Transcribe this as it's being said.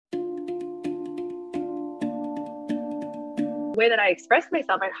The way that I expressed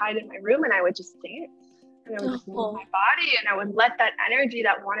myself, I'd hide in my room and I would just dance. And I would just move my body, and I would let that energy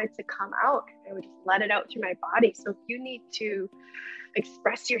that wanted to come out, I would just let it out through my body. So if you need to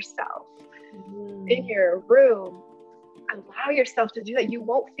express yourself in your room, allow yourself to do that. You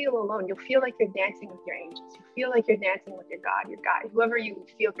won't feel alone. You'll feel like you're dancing with your angels. You feel like you're dancing with your God, whoever you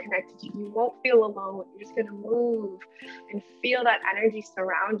feel connected to. You won't feel alone. You're just going to move and feel that energy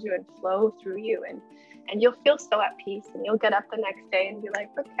surround you and flow through you. And you'll feel so at peace, and you'll get up the next day and be like,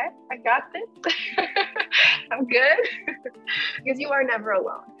 okay, I got this. I'm good. Because you are never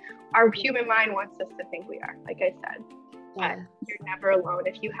alone. Our human mind wants us to think we are, like I said, but you're never alone.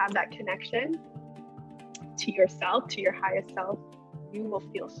 If you have that connection to yourself, to your highest self, you will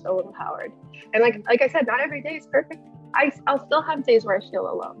feel so empowered. And like I said, not every day is perfect. I'll still have days where I feel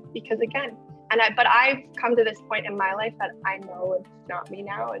alone, because again, but I've come to this point in my life that I know it's not me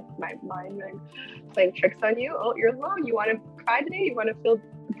now. It's my mind playing tricks on you. Oh, you're alone. You want to cry today? You want to feel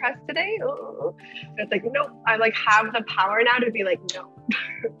depressed today? Oh, and it's like, no, I have the power now to be like, no,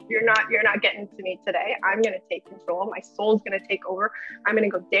 you're not getting to me today. I'm going to take control. My soul's going to take over. I'm going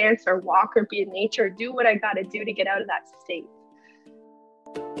to go dance or walk or be in nature, do what I got to do to get out of that state.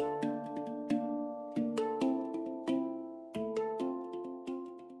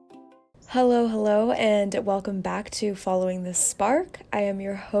 Hello, and welcome back to Following the Spark. I am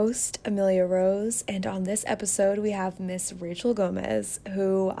your host, Amelia Rose, and on this episode we have Miss Rachel Gomez,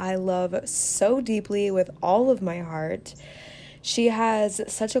 who I love so deeply with all of my heart. She has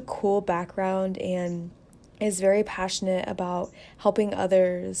such a cool background and is very passionate about helping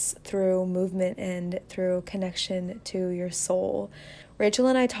others through movement and through connection to your soul. Rachel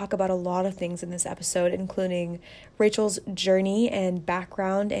and I talk about a lot of things in this episode, including Rachel's journey and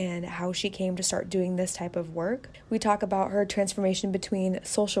background and how she came to start doing this type of work. We talk about her transformation between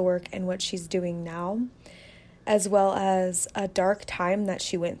social work and what she's doing now, as well as a dark time that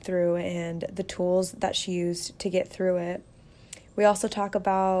she went through and the tools that she used to get through it. We also talk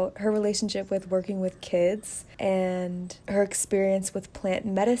about her relationship with working with kids and her experience with plant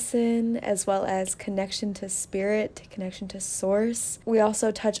medicine, as well as connection to spirit, connection to source. We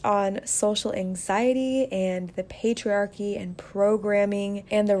also touch on social anxiety and the patriarchy and programming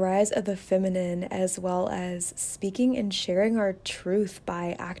and the rise of the feminine, as well as speaking and sharing our truth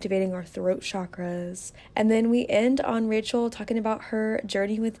by activating our throat chakras. And then we end on Rachel talking about her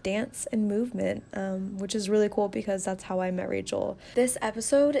journey with dance and movement, which is really cool because that's how I met Rachel. This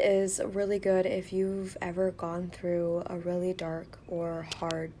episode is really good if you've ever gone through a really dark or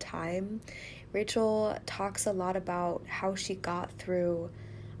hard time. Rachel talks a lot about how she got through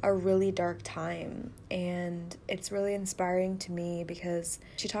a really dark time, and it's really inspiring to me because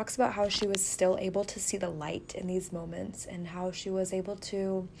she talks about how she was still able to see the light in these moments and how she was able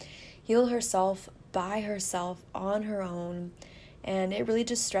to heal herself by herself on her own. And it really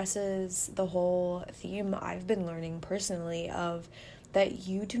just stresses the whole theme I've been learning personally of that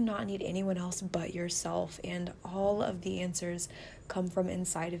you do not need anyone else but yourself, and all of the answers come from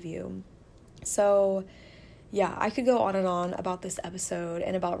inside of you. So yeah, I could go on and on about this episode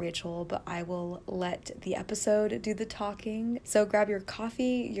and about Rachel, but I will let the episode do the talking. So grab your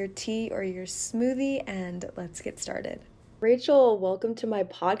coffee, your tea, or your smoothie, and let's get started. Rachel, welcome to my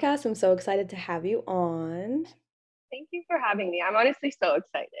podcast. I'm so excited to have you on. Thank you for having me. I'm honestly so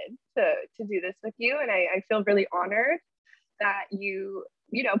excited to do this with you. And I feel really honored that you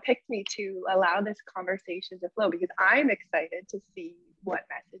picked me to allow this conversation to flow, because I'm excited to see what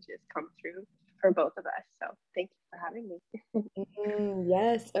messages come through for both of us. So thank you for having me.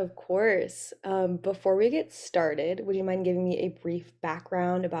 Yes, of course. Before we get started, would you mind giving me a brief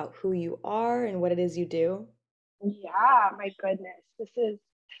background about who you are and what it is you do? Yeah, my goodness.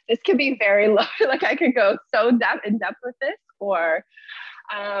 This could be very low. Like I could go so in depth with this, or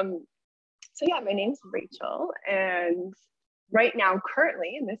so yeah, my name's Rachel, and right now,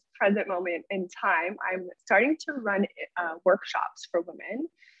 currently in this present moment in time, I'm starting to run workshops for women,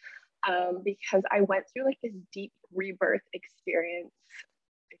 because I went through like this deep rebirth experience,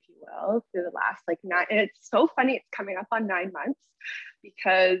 if you will, through the last like 9, and it's so funny, it's coming up on 9 months,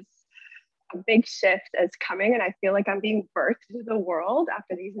 because a big shift is coming, and I feel like I'm being birthed into the world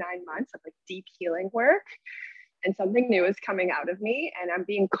after these 9 months of like deep healing work, and something new is coming out of me, and I'm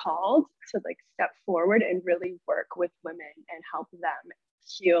being called to like step forward and really work with women and help them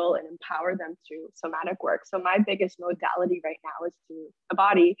heal and empower them through somatic work. So my biggest modality right now is through the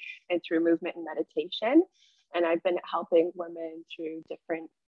body and through movement and meditation, and I've been helping women through different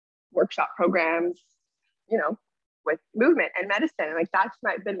workshop programs, with movement and medicine. And like that's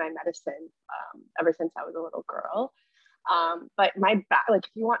been my medicine ever since I was a little girl. But my back, like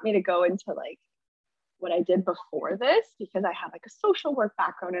if you want me to go into like what I did before this, because I have like a social work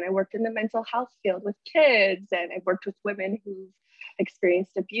background and I worked in the mental health field with kids, and I've worked with women who've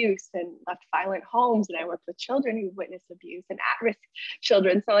experienced abuse and left violent homes, and I worked with children who've witnessed abuse and at-risk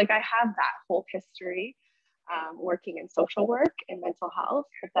children. So like I have that whole history working in social work and mental health,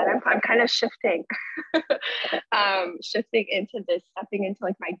 but then I'm kind of shifting, shifting into this, stepping into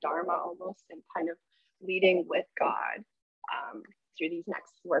like my dharma almost, and kind of leading with God through these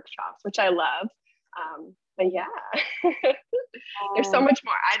next workshops, which I love. But yeah, there's so much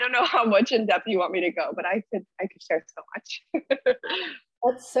more. I don't know how much in depth you want me to go, but I could share so much.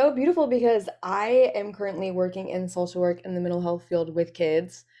 That's so beautiful because I am currently working in social work in the mental health field with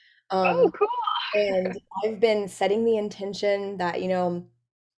kids. Oh, cool. And I've been setting the intention that,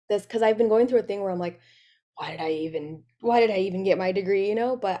 this, because I've been going through a thing where I'm like, why did I even get my degree,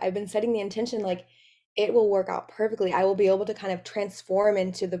 But I've been setting the intention like it will work out perfectly. I will be able to kind of transform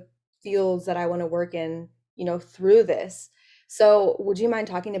into the fields that I want to work in, through this. So, would you mind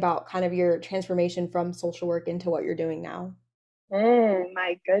talking about kind of your transformation from social work into what you're doing now?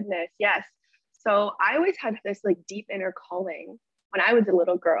 My goodness. Yes. So I always had this like deep inner calling when I was a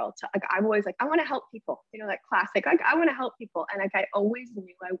little girl to like, I'm always like, I want to help people, that classic, like, I want to help people. And like, I always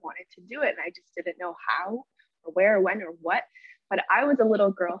knew I wanted to do it. And I just didn't know how or where or when or what. But I was a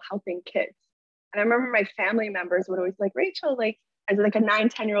little girl helping kids. And I remember my family members would always like, Rachel, like, as like a 9,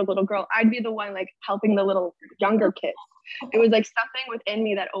 10-year-old little girl, I'd be the one like helping the little younger kids. It was like something within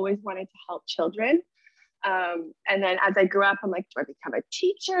me that always wanted to help children. And then as I grew up, I'm like, do I become a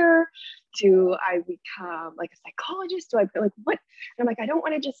teacher? Do I become like a psychologist? Do I feel like what? And I'm like, I don't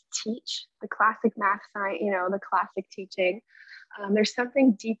want to just teach the classic math science, the classic teaching. There's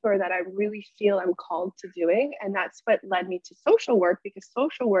something deeper that I really feel I'm called to doing. And that's what led me to social work, because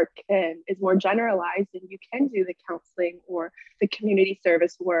social work is more generalized, and you can do the counseling or the community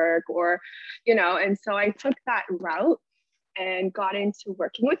service work and so I took that route and got into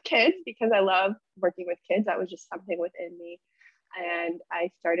working with kids because I love working with kids. That was just something within me. And I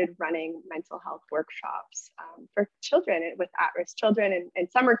started running mental health workshops for children with at-risk children, and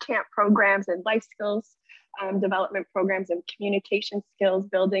summer camp programs and life skills development programs and communication skills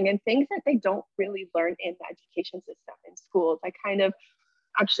building and things that they don't really learn in the education system in schools. I kind of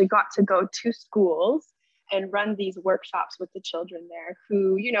actually got to go to schools and run these workshops with the children there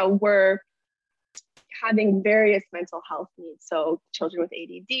who, were having various mental health needs. So children with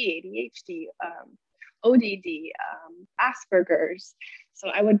ADD, ADHD, ODD, Asperger's. So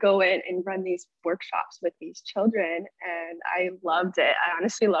I would go in and run these workshops with these children, and I loved it. I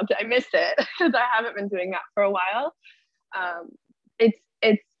honestly loved it. I miss it because I haven't been doing that for a while.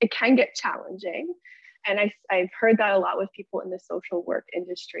 It can get challenging, and I've heard that a lot with people in the social work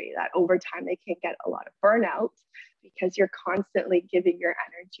industry, that over time they can get a lot of burnout because you're constantly giving your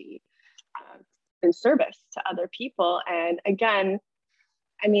energy in service to other people. And again,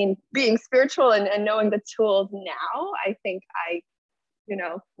 I mean, being spiritual and knowing the tools now, I think I,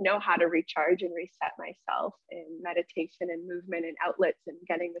 know how to recharge and reset myself in meditation and movement and outlets and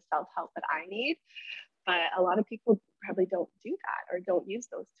getting the self-help that I need. But a lot of people probably don't do that or don't use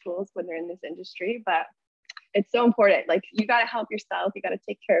those tools when they're in this industry. But it's so important. Like, you got to help yourself. You got to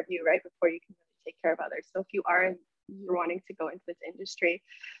take care of you, right, before you can really take care of others. So if you're wanting to go into this industry,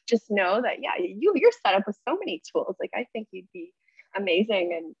 just know that, yeah, you're set up with so many tools. Like, I think you'd be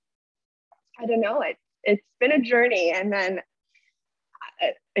amazing. And I don't know, it's been a journey. And then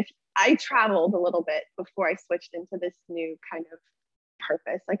if I traveled a little bit before I switched into this new kind of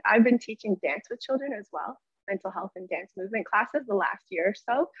purpose. Like, I've been teaching dance with children as well, mental health and dance movement classes the last year or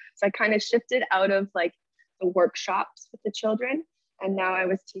so. So I kind of shifted out of like the workshops with the children, and now I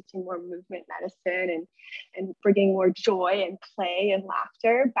was teaching more movement medicine and bringing more joy and play and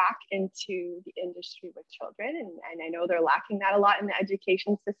laughter back into the industry with children. And I know they're lacking that a lot in the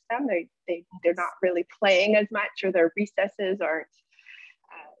education system. They're not really playing as much, or their recesses aren't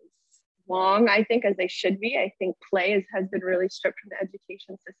as long, I think, as they should be. I think play has been really stripped from the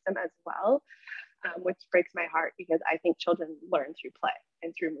education system as well, which breaks my heart, because I think children learn through play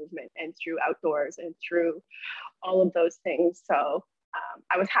and through movement and through outdoors and through all of those things. So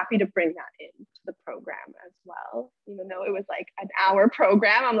I was happy to bring that into the program as well, even though it was like an hour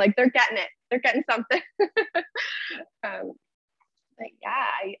program. I'm like, they're getting it. They're getting something. But yeah,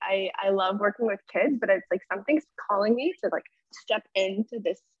 I love working with kids, but it's like something's calling me to like step into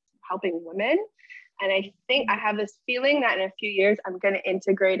this helping women. And I think I have this feeling that in a few years, I'm going to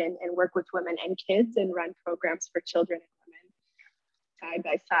integrate and work with women and kids and run programs for children and women side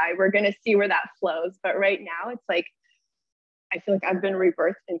by side. We're going to see where that flows. But right now, it's like, I feel like I've been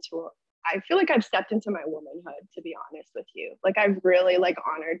rebirthed I feel like I've stepped into my womanhood, to be honest with you. Like, I've really like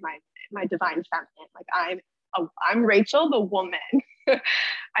honored my my divine feminine. Like I'm Rachel, the woman.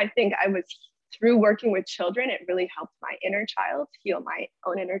 I think I was through working with children, it really helped my inner child heal my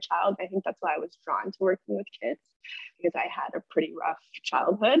own inner child. I think that's why I was drawn to working with kids, because I had a pretty rough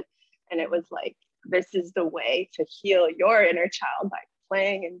childhood. And it was like, this is the way to heal your inner child, by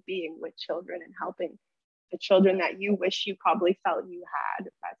playing and being with children and helping the children that you wish you probably felt you had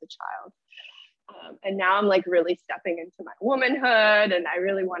as a child. And now I'm like really stepping into my womanhood, and I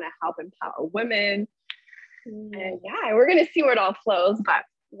really want to help empower women. And yeah, we're going to see where it all flows, but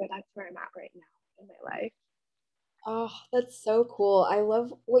that's where I'm at right now in my life. Oh, that's so cool. I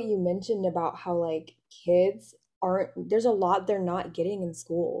love what you mentioned about how like kids aren't, there's a lot they're not getting in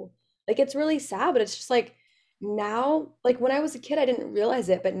school. Like it's really sad, but it's just like now, like when I was a kid, I didn't realize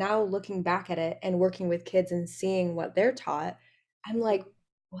it, but now looking back at it and working with kids and seeing what they're taught, I'm like,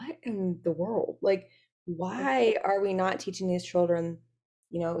 what in the world? Like, why are we not teaching these children,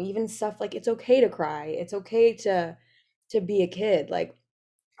 even stuff like it's okay to cry, it's okay to be a kid. Like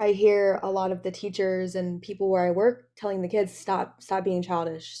I hear a lot of the teachers and people where I work telling the kids, stop being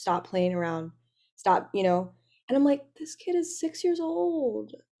childish, stop playing around, stop. And I'm like, this kid is 6 years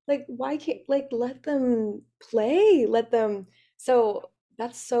old. Like, why can't, like, let them play, let them. So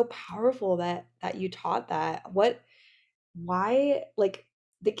that's so powerful that you taught that. Why, like,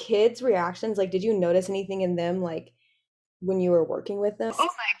 the kids' reactions, like, did you notice anything in them, like, when you were working with them? Oh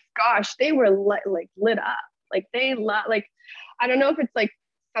my gosh, they were like lit up. Like like, I don't know if it's like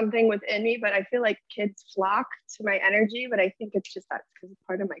something within me, but I feel like kids flock to my energy. But I think it's just that's because it's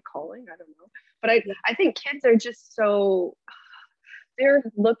part of my calling. I don't know. But I think kids are just so, they're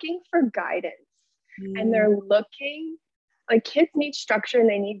looking for guidance, and they're looking, like, kids need structure and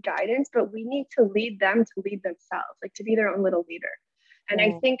they need guidance, but we need to lead them to lead themselves, like to be their own little leader. And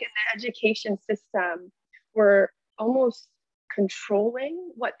I think in the education system, we're almost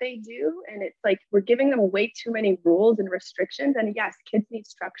controlling what they do. And it's like we're giving them way too many rules and restrictions. And yes, kids need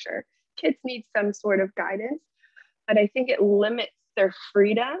structure, kids need some sort of guidance, but I think it limits their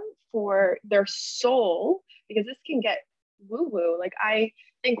freedom for their soul, because this can get woo woo. Like, I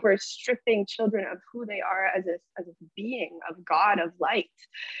think we're stripping children of who they are as a being of God, of light,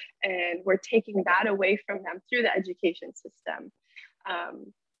 and we're taking that away from them through the education system.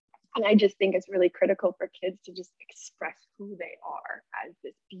 And I just think it's really critical for kids to just express who they are as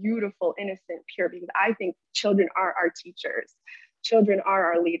this beautiful, innocent, pure, because I think children are our teachers. Children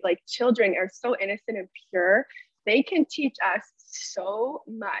are our lead. Like, children are so innocent and pure. They can teach us so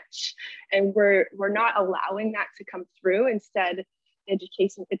much, and we're not allowing that to come through. Instead,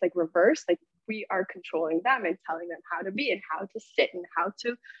 education, it's like reverse. Like, we are controlling them and telling them how to be and how to sit and how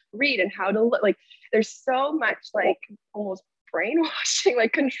to read and how to look. Like, there's so much like almost brainwashing,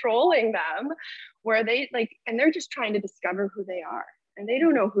 like controlling them, where they like, and they're just trying to discover who they are, and they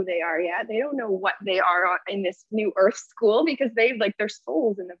don't know who they are yet. They don't know what they are in this new earth school, because they've like their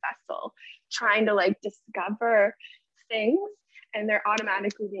souls in the vessel trying to like discover things, and they're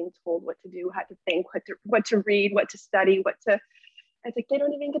automatically being told what to do, how to think, what to read, what to study, what to. It's like they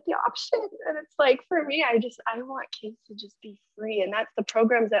don't even get the option. And it's like, for me, I want kids to just be free. And that's the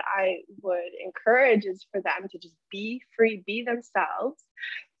programs that I would encourage, is for them to just be free, be themselves,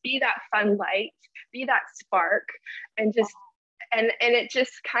 be that fun light, be that spark, and just, and it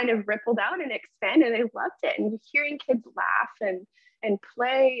just kind of rippled out and expanded, and they loved it. And hearing kids laugh and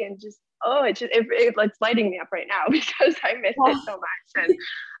play and just, oh, it's lighting me up right now because I miss it so much. And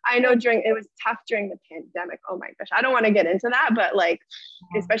I know it was tough during the pandemic. Oh my gosh. I don't want to get into that, but like,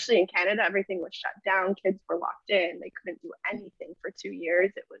 especially in Canada, everything was shut down. Kids were locked in. They couldn't do anything for 2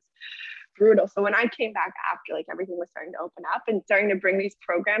 years. It was brutal. So when I came back after, like, everything was starting to open up and starting to bring these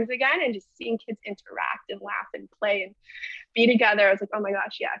programs again, and just seeing kids interact and laugh and play and be together, I was like, oh my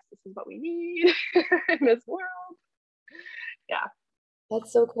gosh, yes, this is what we need in this world. Yeah.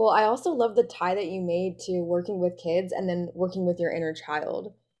 That's so cool. I also love the tie that you made to working with kids and then working with your inner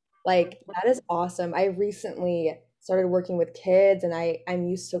child. Like, that is awesome. I recently started working with kids, and I'm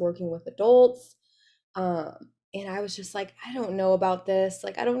used to working with adults. And I was just like, I don't know about this.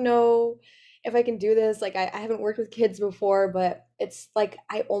 Like, I don't know if I can do this. Like, I haven't worked with kids before, but it's like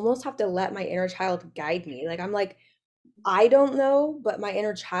I almost have to let my inner child guide me. Like, I'm like, I don't know, but my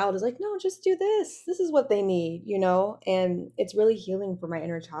inner child is like, no, just do this. This is what they need. And it's really healing for my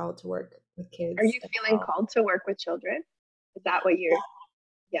inner child to work with Are kids you as feeling well. called to work with children? Is that what you're,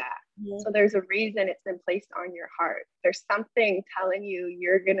 yeah. Yeah. So there's a reason it's been placed on your heart. There's something telling you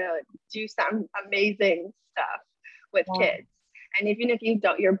you're gonna do some amazing stuff with Yeah. kids. And even if you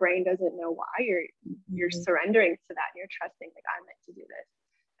don't, your brain doesn't know why, you're Mhm. surrendering to that, and you're trusting, like, I'm meant to do this,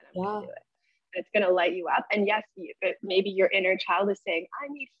 and I'm Yeah. gonna do it. and it's going to light you up. And yes, maybe your inner child is saying, I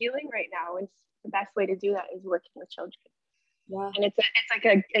need healing right now. And the best way to do that is working with children. Yeah. And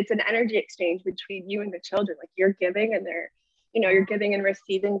it's an energy exchange between you and the children. Like you're giving and they're, you're giving and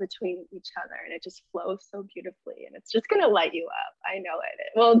receiving between each other, and it just flows so beautifully, and it's just going to light you up. I know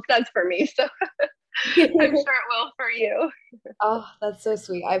it. Well, it does for me. So I'm sure it will for you. Oh, that's so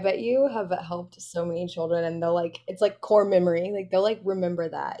sweet. I bet you have helped so many children and they'll like, it's like core memory. Like they'll like remember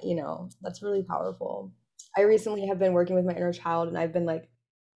that, that's really powerful. I recently have been working with my inner child and I've been like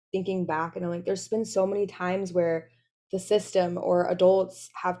thinking back and I'm like, there's been so many times where the system or adults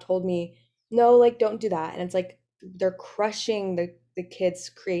have told me, no, like don't do that. And it's like they're crushing the kids'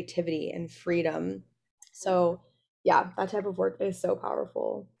 creativity and freedom. So yeah, that type of work is so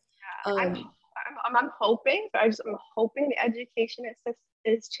powerful. Yeah, I'm hoping. I'm hoping the education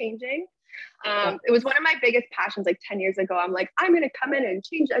is changing. It was one of my biggest passions like 10 years ago. I'm like, I'm going to come in and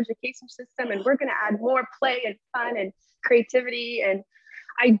change the education system, and we're going to add more play and fun and creativity. And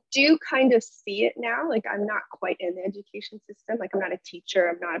I do kind of see it now. Like I'm not quite in the education system. Like I'm not a teacher.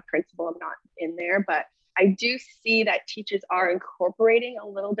 I'm not a principal. I'm not in there, but I do see that teachers are incorporating a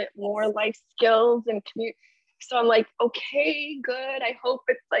little bit more life skills and community. So I'm like, okay, good. I hope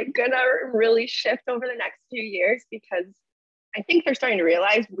it's like gonna really shift over the next few years, because I think they're starting to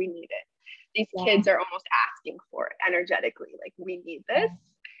realize we need it. These kids are almost asking for it energetically. Like we need this.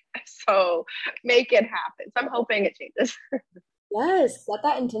 So make it happen. So I'm hoping it changes. Yes, set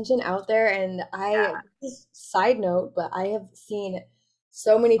that intention out there. And just side note, but I have seen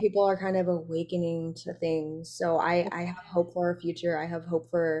so many people are kind of awakening to things. So I have hope for our future. I have hope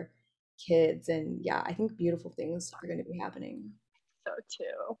for kids. And yeah, I think beautiful things are going to be happening. So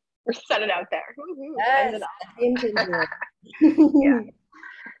too. We're set it out there. Yes, Send it the intention. Yeah.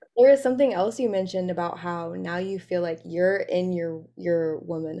 There is something else you mentioned about how now you feel like you're in your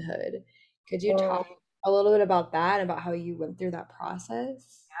womanhood. Could you talk a little bit about that, about how you went through that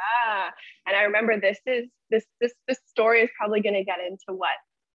process? Yeah. And I remember this story is probably going to get into what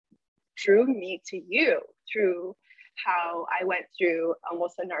drew me to you, through how I went through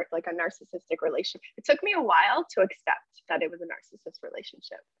almost a narcissistic relationship. It took me a while to accept that it was a narcissist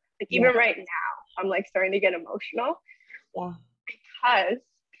relationship. Like even right now, I'm like starting to get emotional. Yeah. Because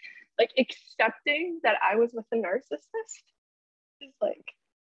like accepting that I was with a narcissist is like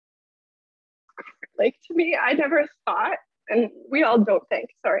to me, I never thought, and we all don't think,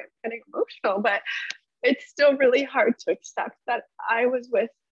 sorry, I'm getting emotional, but it's still really hard to accept that I was with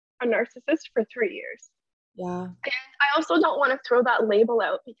a narcissist for 3 years. Yeah. And I also don't want to throw that label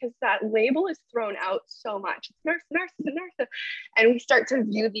out, because that label is thrown out so much. It's nurse. And we start to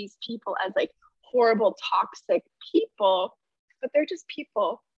view these people as like horrible, toxic people, but they're just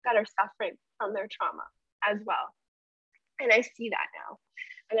people that are suffering from their trauma as well. And I see that now.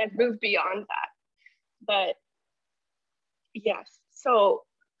 And I've moved beyond that. But yes, so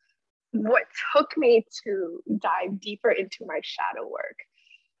what took me to dive deeper into my shadow work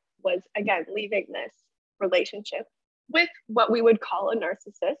was, again, leaving this relationship with what we would call a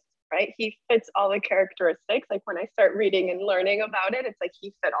narcissist, right? He fits all the characteristics. Like when I start reading and learning about it, it's like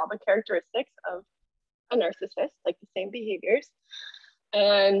he fit all the characteristics of a narcissist, like the same behaviors.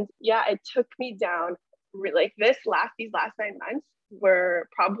 And yeah, it took me down like these last 9 months were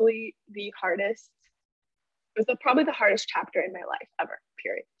probably the hardest. It was probably the hardest chapter in my life ever,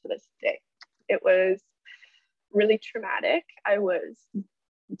 period, to this day. It was really traumatic. I was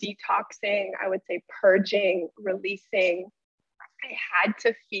detoxing, I would say purging, releasing. I had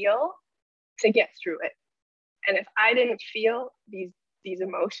to feel to get through it. And if I didn't feel these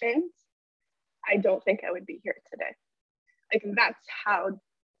emotions, I don't think I would be here today. Like that's how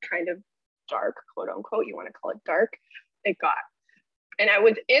kind of dark, quote unquote, you want to call it dark, it got. And I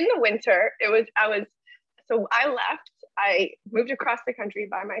was in the winter. So I left. I moved across the country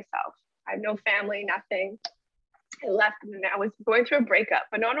by myself. I have no family, nothing. I left and I was going through a breakup,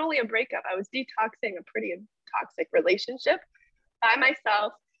 but not only a breakup, I was detoxing a pretty toxic relationship by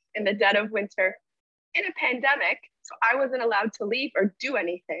myself in the dead of winter in a pandemic. So I wasn't allowed to leave or do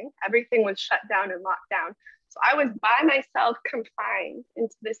anything. Everything was shut down and locked down. So I was by myself, confined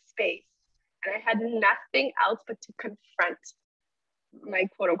into this space. And I had nothing else but to confront my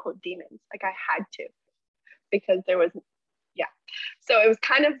quote unquote demons. Like I had to, because there was, yeah. So it was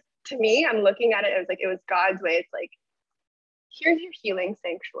kind of, to me, I'm looking at it as like, it was God's way. It's like, here's your healing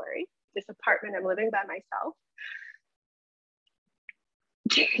sanctuary, this apartment I'm living by myself.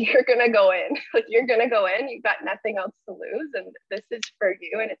 You're going to go in. Like, you're going to go in. You've got nothing else to lose. And this is for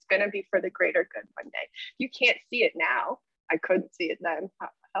you. And it's going to be for the greater good one day. You can't see it now. I couldn't see it then.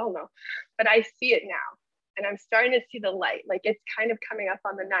 Hell no. But I see it now. and I'm starting to see the light. Like it's kind of coming up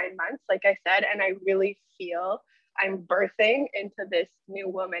on the 9 months, like I said, and I really feel I'm birthing into this new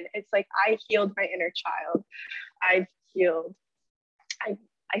woman. It's like I healed my inner child. I've healed.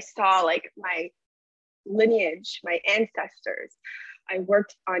 I saw like my lineage, my ancestors. I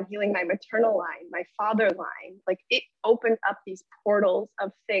worked on healing my maternal line, my father line. Like it opened up these portals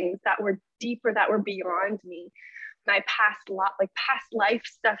of things that were deeper, that were beyond me. My past lot, like past life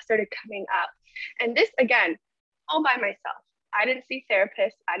stuff started coming up. And this again, all by myself. I didn't see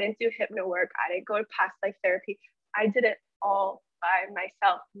therapists. I didn't do hypno work. I didn't go to past life therapy. I did it all by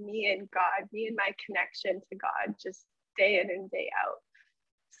myself, me and God, me and my connection to God, just day in and day out.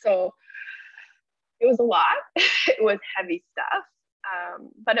 So it was a lot. It was heavy stuff.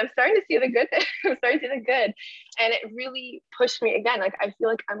 But I'm starting to see the good. I'm starting to see the good. And it really pushed me again. Like I feel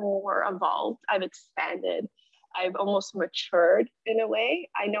like I'm more evolved. I've expanded. I've almost matured in a way.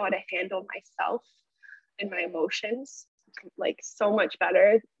 I know how to handle myself and my emotions like so much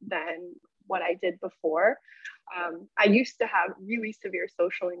better than what I did before. I used to have really severe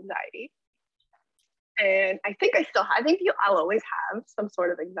social anxiety. And I think I'll always have some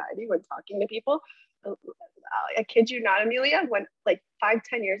sort of anxiety when talking to people. I kid you not, Amelia, when like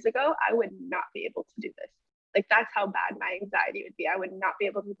 5-10 years ago, I would not be able to do this. Like that's how bad my anxiety would be. I would not be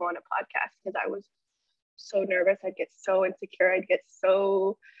able to go on a podcast because I was so nervous. I'd get so insecure. I'd get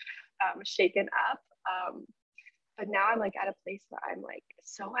so shaken up. But now I'm like at a place where I'm like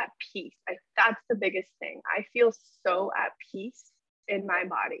so at peace. That's the biggest thing. I feel so at peace in my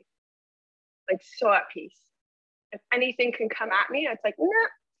body, like so at peace. If anything can come at me, it's like, nah,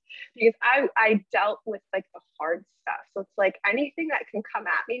 because I dealt with like the hard stuff. So it's like anything that can come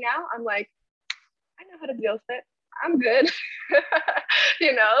at me now, I'm like, I know how to deal with it. I'm good.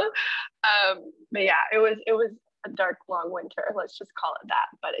 you know? But yeah, it was a dark, long winter. Let's just call it that.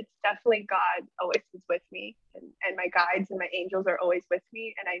 But it's definitely God always was with me, and my guides and my angels are always with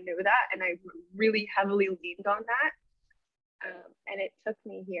me. And I knew that, and I really heavily leaned on that. And it took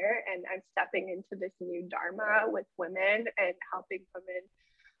me here, and I'm stepping into this new dharma with women and helping women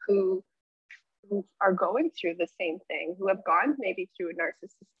who are going through the same thing, who have gone maybe through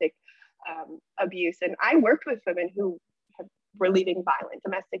narcissistic abuse. And I worked with women who were leading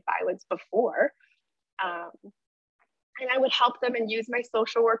domestic violence before. And I would help them and use my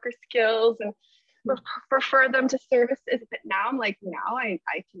social worker skills and refer them to services. But now I'm like, now I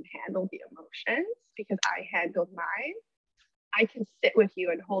can handle the emotions because I handled mine. I can sit with you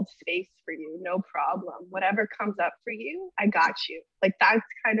and hold space for you, no problem. Whatever comes up for you, I got you. Like that's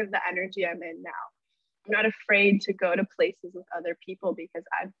kind of the energy I'm in now. I'm not afraid to go to places with other people because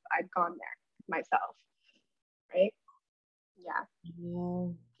I've gone there myself, right? Yeah.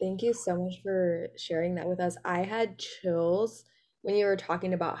 Well, thank you so much for sharing that with us. I had chills when you were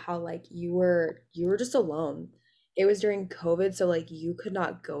talking about how like you were just alone. It was during COVID, so like you could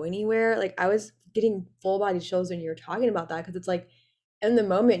not go anywhere. Like I was getting full body chills when you were talking about that because it's like in the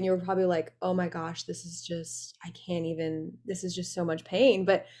moment you were probably like, "Oh my gosh, this is just I can't even this is just so much pain."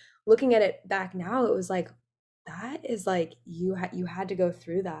 But looking at it back now, it was like that is like you had to go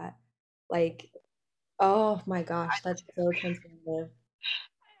through that. Like, oh my gosh, that's so transformative.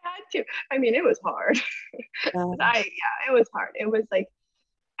 I had to. I mean, it was hard. Yeah. It was hard. It was like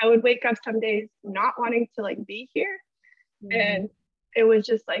I would wake up some days not wanting to like be here. Mhm. And it was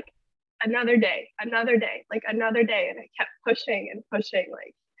just like another day, like another day. And I kept pushing and pushing,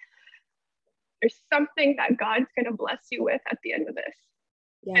 like there's something that God's gonna bless you with at the end of this.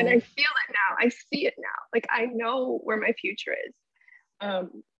 And Yeah. I feel it now. I see it now. Like I know where my future is.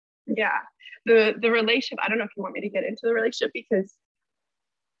 Um, yeah. The relationship, I don't know if you want me to get into the relationship because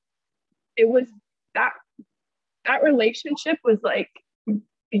it was that that relationship was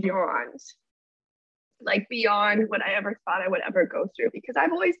beyond beyond what I ever thought I would ever go through because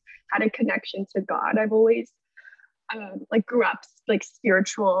I've always had a connection to God. I've always grew up like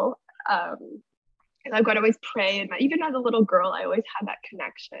spiritual. And I would always pray, and even as a little girl, I always had that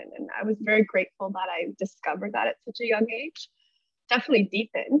connection, and I was very grateful that I discovered that at such a young age. Definitely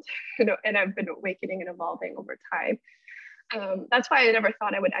deepened, and I've been awakening and evolving over time. That's why I never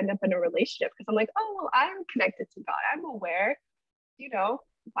thought I would end up in a relationship because I'm like, oh well, I'm connected to God. I'm aware,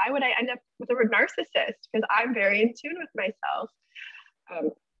 why would I end up with a narcissist? Because I'm very in tune with myself.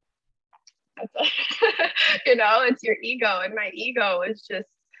 Um, it's your ego, and my ego is just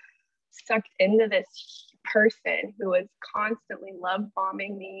sucked into this person who is constantly love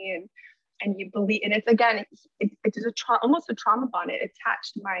bombing me and you believe, and it's again it's almost a trauma bond. It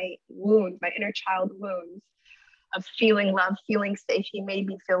attached my wounds, my inner child wounds of feeling loved, feeling safe. He made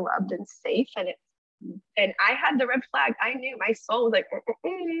me feel loved and safe, and And I had the red flag. I knew my soul was like,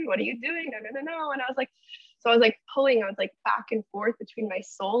 what are you doing? No, no, no, no. And I was like, so I was like pulling, I was like back and forth between my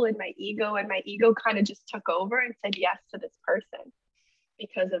soul and my ego. And my ego kind of just took over and said yes to this person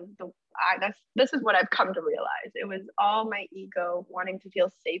because of this is what I've come to realize. It was all my ego wanting to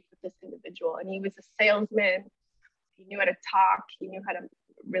feel safe with this individual. And he was a salesman. He knew how to talk. He knew how to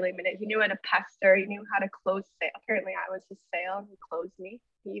really manipulate. He knew how to pester. He knew how to close sale. Apparently I was his sale and he closed me.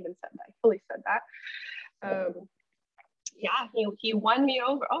 He even said that. He fully said that. Yeah, he won me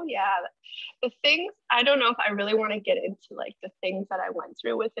over. Oh yeah, the things, I don't know if I really want to get into like the things that I went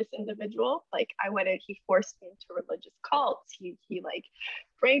through with this individual. Like I went in, he forced me into religious cults. He like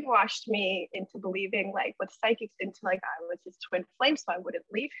brainwashed me into believing like with psychics into like I was his twin flame, so I wouldn't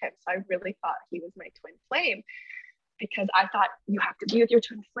leave him. So I really thought he was my twin flame because I thought you have to be with your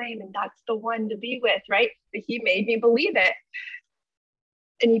twin flame and that's the one to be with, right? But he made me believe it.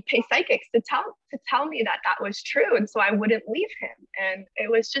 And he'd pay psychics to tell me that that was true, and so I wouldn't leave him. And it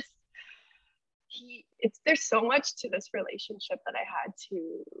was just there's so much to this relationship that I had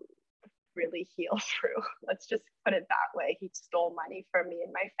to really heal through. Let's just put it that way. He stole money from me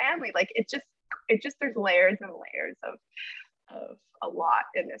and my family. Like it just there's layers and layers of a lot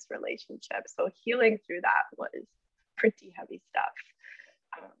in this relationship. So healing through that was pretty heavy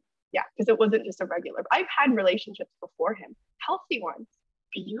stuff. Yeah, because it wasn't just a regular. I've had relationships before him, healthy ones,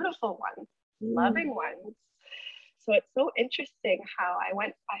 beautiful ones, loving ones. So it's so interesting how I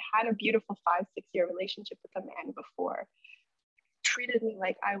had a beautiful 5-6 year relationship with a man before, treated me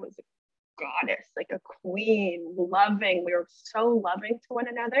like I was a goddess, like a queen, loving. We were so loving to one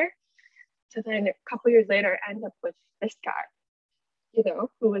another. So then a couple years later, I end up with this guy,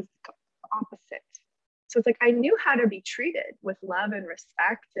 who was opposite. So it's like I knew how to be treated with love and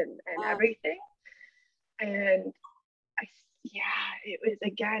respect and everything. And it was,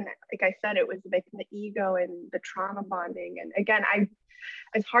 again, like I said, it was like the ego and the trauma bonding. And again,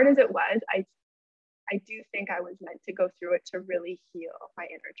 as hard as it was, I do think I was meant to go through it to really heal my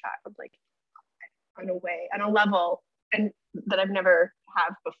inner child, like on a level and that I've never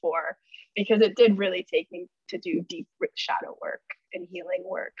have before, because it did really take me to do deep shadow work and healing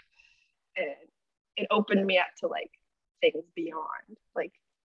work. And it opened me up to like things beyond, like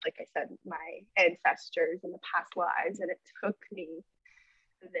I said, my ancestors and the past lives, and it took me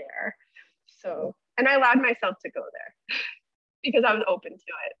there. So, and I allowed myself to go there because I was open to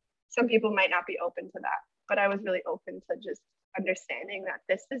it. Some people might not be open to that, but I was really open to just understanding that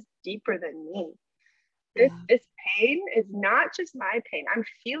this is deeper than me. This pain is not just my pain. I'm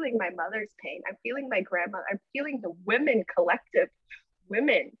feeling my mother's pain. I'm feeling my grandmother. I'm feeling the collective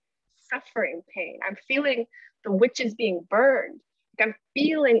women suffering pain. I'm feeling the witches being burned. Like I'm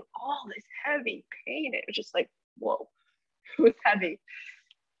feeling all this heavy pain. It was just like, whoa, it was heavy.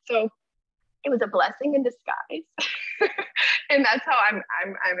 So it was a blessing in disguise. And that's how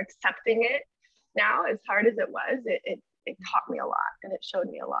I'm accepting it now. As hard as it was, it taught me a lot and it showed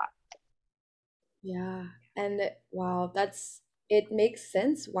me a lot. Yeah. And wow, it makes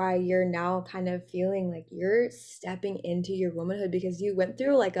sense why you're now kind of feeling like you're stepping into your womanhood, because you went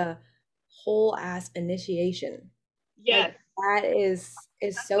through like a whole ass initiation. Yes. Like, that is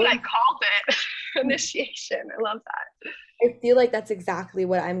that's so what I called it. Initiation. I love that. I feel like that's exactly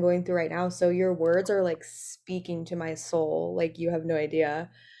what I'm going through right now. So your words are like speaking to my soul, like you have no idea.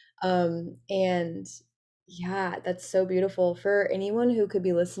 And yeah, that's so beautiful. For anyone who could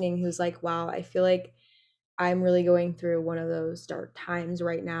be listening who's like, wow, I feel like I'm really going through one of those dark times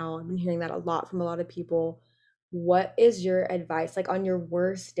right now. I've been hearing that a lot from a lot of people. What is your advice? Like on your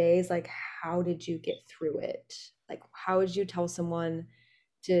worst days, like how did you get through it? Like how would you tell someone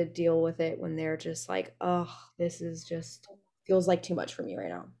to deal with it when they're just like, oh, this is just feels like too much for me right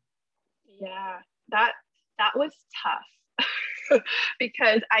now? Yeah, that was tough.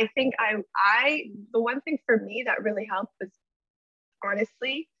 Because I think the one thing for me that really helped was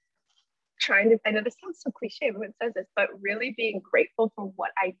honestly I know this sounds so cliche when says this, but really being grateful for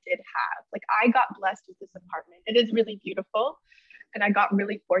what I did have. Like I got blessed with this apartment. It is really beautiful. And I got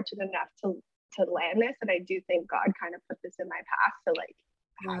really fortunate enough to land this. And I do think God kind of put this in my path to like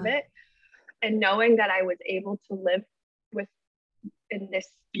have it. And knowing that I was able to live in this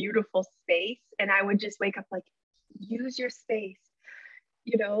beautiful space, and I would just wake up like, use your space,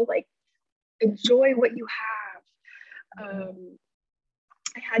 like enjoy what you have.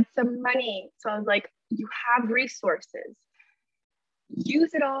 I had some money, so I was like, you have resources,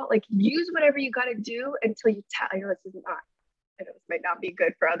 use it all, like use whatever you got to do until you tell. This might not be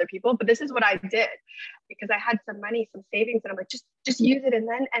good for other people, but this is what I did, because I had some money, some savings, and I'm like, just use it, and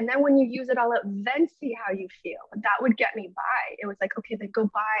then when you use it all up, then see how you feel. And that would get me by. It was like, okay, then go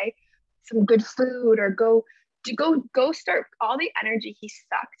buy some good food, or go start. All the energy he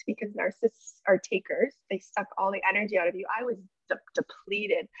sucked, because narcissists are takers. They suck all the energy out of you. I was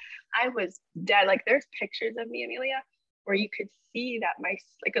depleted. I was dead. Like, there's pictures of me, Amelia, where you could see that like,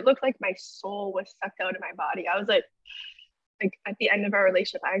 it looked like my soul was sucked out of my body. I was like at the end of our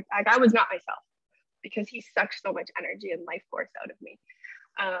relationship, I was not myself, because he sucked so much energy and life force out of me.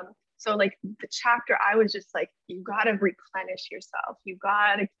 So like the chapter, I was just like, you got to replenish yourself. You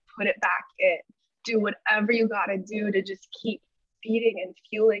got to put it back in. Do whatever you got to do to just keep feeding and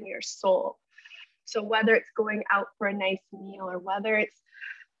fueling your soul. So whether it's going out for a nice meal, or whether it's,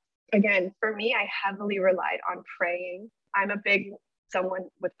 again, for me, I heavily relied on praying. I'm a big someone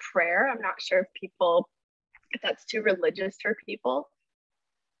with prayer. I'm not sure if that's too religious for people,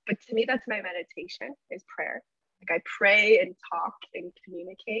 but to me, that's my meditation, is prayer. Like, I pray and talk and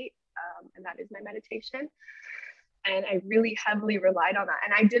communicate, and that is my meditation. And I really heavily relied on that.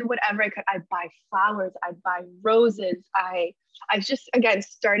 And I did whatever I could. I'd buy flowers, I'd buy roses. I just, again,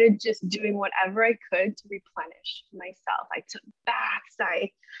 started just doing whatever I could to replenish myself. I took baths,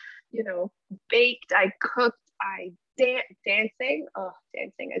 I, baked, I cooked, I dancing. Oh,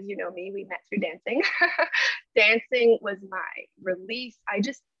 dancing, as you know me, we met through dancing. Dancing was my release. I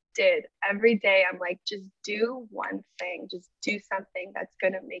just did every day. I'm like, just do one thing, just do something that's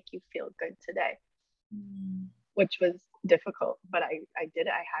going to make you feel good today. Which was difficult, but I did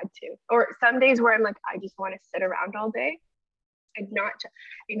it. I had to. Or some days where I'm like, I just want to sit around all day and not,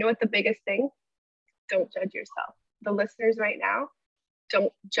 what the biggest thing? Don't judge yourself. The listeners right now,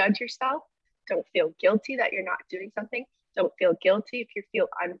 don't judge yourself. Don't feel guilty that you're not doing something. Don't feel guilty if you feel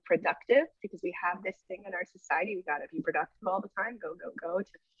unproductive, because we have this thing in our society. We got to be productive all the time. Go, go, go, to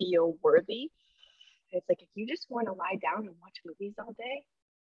feel worthy. And it's like, if you just want to lie down and watch movies all day,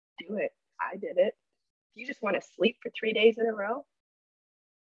 do it. I did it. If you just want to sleep for 3 days in a row,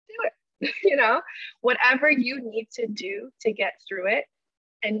 do it. Whatever you need to do to get through it,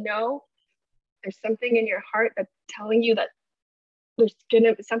 and know there's something in your heart that's telling you that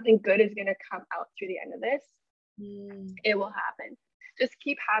something good is gonna come out through the end of this. It will happen. Just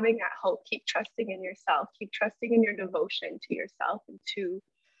keep having that hope. Keep trusting in yourself. Keep trusting in your devotion to yourself, and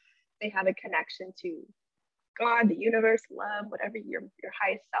they have a connection to God, the universe, love, whatever your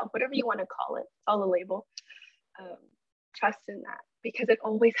highest self, whatever you want to call it. It's all a label. Trust in that, because it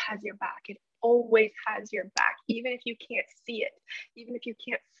always has your back. It always has your back, even if you can't see it, even if you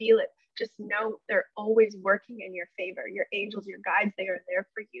can't feel it. Just know they're always working in your favor. Your angels, your guides, they are there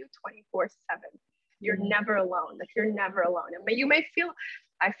for you 24/7. You're never alone. Like, you're never alone. And you may feel,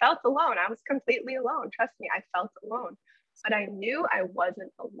 I felt alone. I was completely alone. Trust me, I felt alone, but I knew I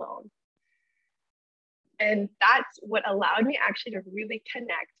wasn't alone. And that's what allowed me actually to really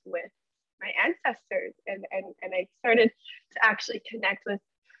connect with my ancestors. And I started to actually connect with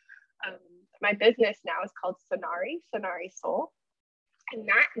my business now is called Sonari Soul. And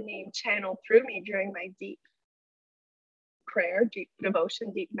that name channeled through me during my deep prayer, deep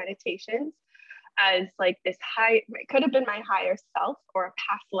devotion, deep meditations, as like this it could have been my higher self, or a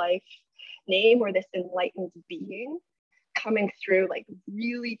past life name, or this enlightened being coming through, like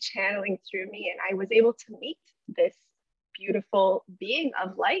really channeling through me. And I was able to meet this beautiful being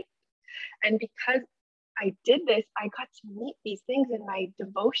of light. And because I did this, I got to meet these things, and my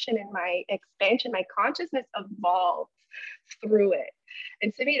devotion and my expansion, my consciousness evolved through it.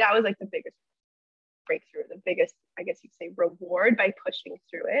 And to me, that was like the biggest breakthrough, the biggest, I guess you'd say, reward by pushing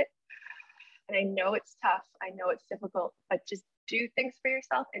through it. And I know it's tough. I know it's difficult, but just do things for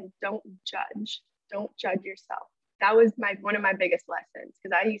yourself, and don't judge. Don't judge yourself. That was one of my biggest lessons,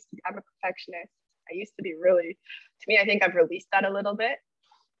 because I'm a perfectionist. I used to be really, to me, I think I've released that a little bit,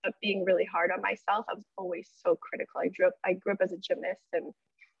 but being really hard on myself. I was always so critical. I grew up as a gymnast, and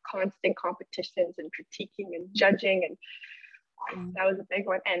constant competitions and critiquing and judging. And that was a big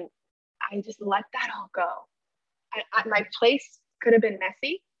one. And I just let that all go. My place could have been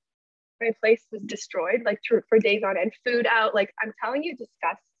messy. My place was destroyed, like for days on end, food out, like I'm telling you,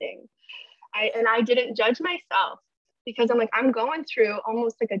 disgusting. I didn't judge myself, because I'm like, I'm going through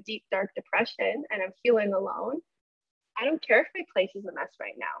almost like a deep, dark depression, and I'm feeling alone. I don't care if my place is a mess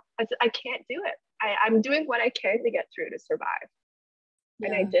right now. I can't do it. I'm doing what I can to get through, to survive. Yeah.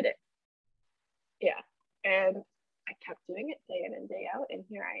 And I did it. Yeah. And I kept doing it day in and day out, and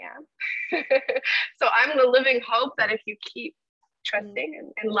here I am. So I'm the living hope that if you keep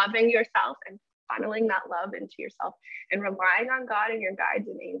trusting and loving yourself, and funneling that love into yourself, and relying on God and your guides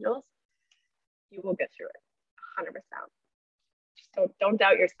and angels, you will get through it 100%. Just don't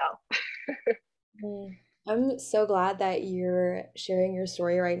doubt yourself. I'm so glad that you're sharing your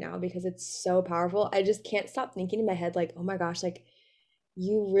story right now, because it's so powerful. I just can't stop thinking in my head, like, oh my gosh, like,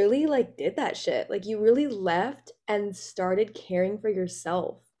 you really like did that shit. Like you really left and started caring for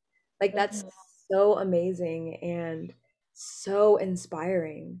yourself. Like that's Mhm. so amazing and so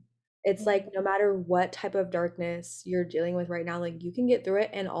inspiring. It's like no matter what type of darkness you're dealing with right now, like you can get through it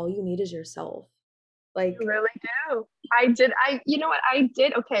and all you need is yourself. You Like, really do. You know what I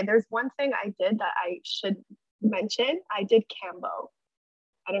did? Okay, there's one thing I did that I should mention. I did Kambo.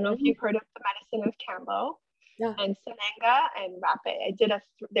 I don't know if mm, you've heard of the medicine of Kambo yeah. and Sananga and Rapid.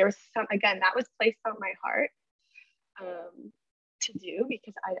 There was some, again, that was placed on my heart to do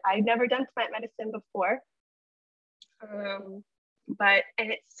because I'd never done plant medicine before. Um,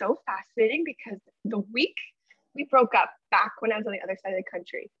 and it's so fascinating because the week we broke up back when I was on the other side of the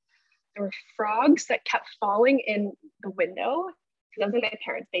country, there were frogs that kept falling in the window because I was in my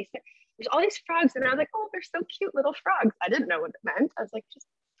parents' basement. There's all these frogs, and I was like, oh, they're so cute little frogs. I didn't know what it meant. I was like,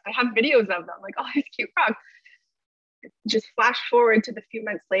 I have videos of them, like all these cute frogs. Just flash forward to the few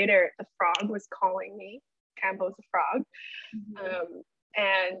months later, the frog was calling me. Kambo's a frog. Mhm.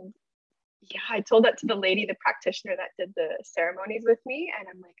 And yeah, I told that to the lady, the practitioner that did the ceremonies with me. And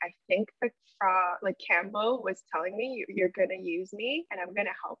I'm like, I think the frog, like Kambo was telling me, you're going to use me and I'm going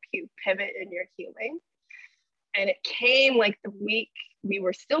to help you pivot in your healing. And it came like the week we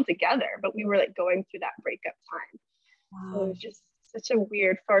were still together, but we were like going through that breakup time. So it Wow. was just such a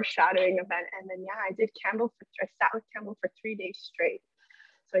weird foreshadowing event. And then, yeah, I sat with Kambo for 3 days straight.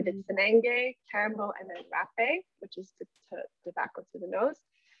 So I did Sanange, Kambo, and then Rape, which is tobacco to the nose,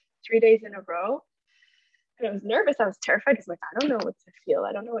 3 days in a row. And I was nervous. I was terrified because like, I don't know what to feel.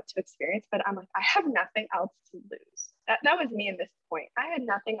 I don't know what to experience. But I'm like, I have nothing else to lose. That was me in this point. I had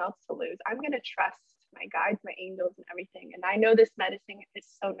nothing else to lose. I'm going to trust my guides, my angels, and everything. And I know this medicine is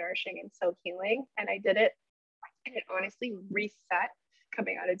so nourishing and so healing. And I did it. And it honestly reset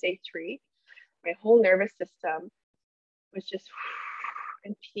coming out of day 3. My whole nervous system was just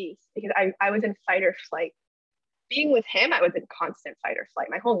in peace because I was in fight or flight. Being with him, I was in constant fight or flight.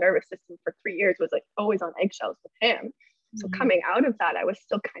 My whole nervous system for 3 years was like always on eggshells with him. So Mhm. coming out of that, I was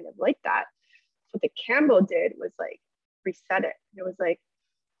still kind of like that. So what the Campbell did was like reset it. It was like,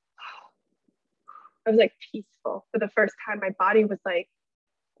 I was like peaceful for the first time. My body was like,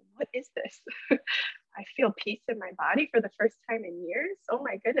 what is this? I feel peace in my body for the first time in years. Oh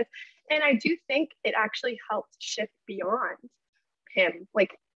my goodness. And I do think it actually helped shift beyond him,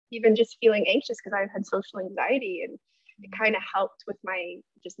 like even just feeling anxious because I've had social anxiety and it kind of helped with my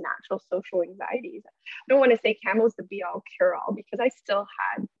just natural social anxieties. I don't want to say Campbell's the be all cure all because I still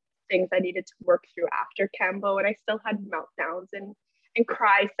had things I needed to work through after Campbell and I still had meltdowns and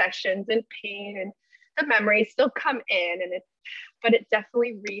cry sessions and pain and the memories still come in but it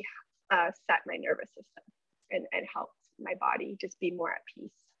definitely set my nervous system and helped my body just be more at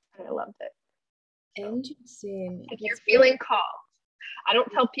peace and I loved it. So Interesting. if you're That's really feeling called, I don't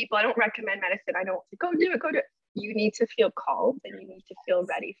tell people, I don't recommend medicine. I don't say, go do it, go do it. You need to feel called and you need to feel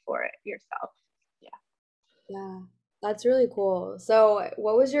ready for it yourself. Yeah. yeah. That's really cool. So,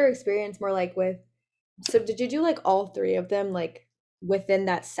 what was your experience more like with, so did you do like all three of them like within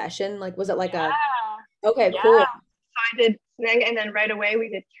that session? Like was it like a, okay, Yeah. cool. So I did Snag and then right away we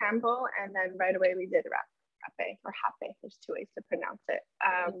did Campbell and then right away we did Rape or Hape. There's 2 ways to pronounce it.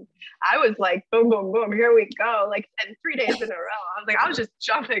 I was like, boom, boom, boom, here we go. Like, and 3 days in a row. I was just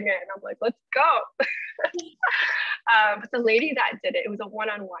jumping in. I'm like, let's go. But the lady that did it, it was a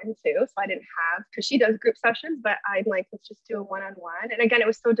one-on-one too. So I didn't have, because she does group sessions, but I'm like, let's just do a one-on-one. And again, it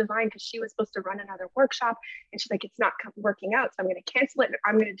was so divine because she was supposed to run another workshop and she's like, it's not working out. So I'm going to cancel it.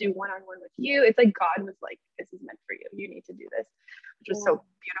 I'm going to do one-on-one with you. It's like God was like, this is meant for you. You need to do this, which was so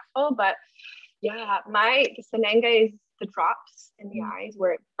beautiful. But yeah, my Sananga is the drops in the eyes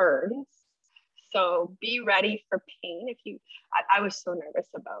where it burns. So be ready for pain. I was so nervous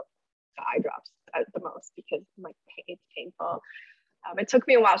about the eye drops the most because my it's painful. It took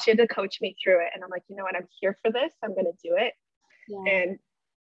me a while. She had to coach me through it, and I'm like, you know what? I'm here for this. I'm going to do it, Yeah. and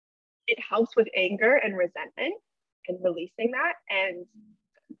it helps with anger and resentment and releasing that. And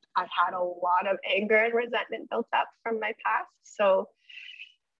I had a lot of anger and resentment built up from my past, so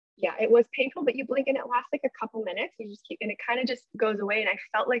yeah, it was painful, but you blink and it lasts like a couple minutes. You just keep, and it kind of just goes away. And I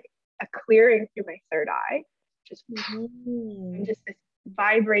felt like a clearing through my third eye, just and Mhm. just this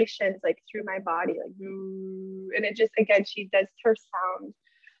vibrations like through my body, like and it just again, she does her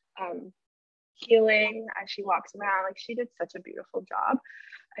sound healing as she walks around. Like she did such a beautiful job,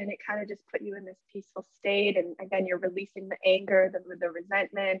 and it kind of just put you in this peaceful state. And again, you're releasing the anger, the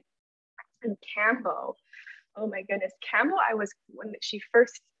resentment. And Campbell, oh my goodness, Campbell, I was when she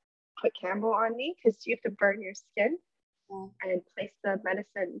first put Campbell on me because you have to burn your skin Yeah. and place the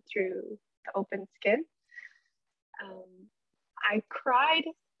medicine through the open skin. Um, I cried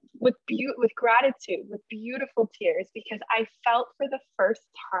with with gratitude, with beautiful tears, because I felt for the first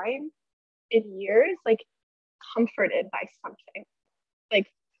time in years like comforted by something, like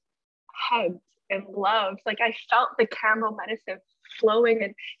hugged and loved. Like I felt the Camel medicine flowing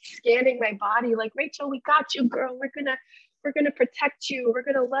and scanning my body, like, Rachel, we got you, girl. We're gonna protect you. We're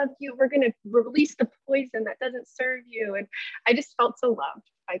gonna love you. We're gonna release the poison that doesn't serve you. And I just felt so loved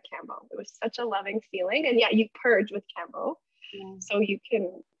by Camel. It was such a loving feeling. And yeah, you purge with Camel. Yeah. So you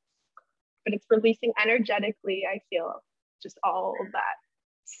can, but it's releasing energetically, I feel, just all of that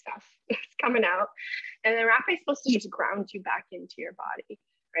stuff is coming out. And then Rapé is supposed to just ground you back into your body,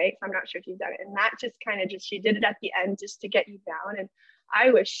 right? So I'm not sure if you've done it. And that just kind of she did it at the end just to get you down. And I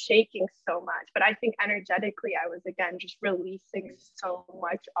was shaking so much, but I think energetically I was, again, just releasing so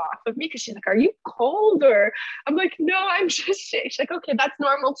much off of me, because she's like, are you cold? Or I'm like, no, I'm just shaking. She's like, okay, that's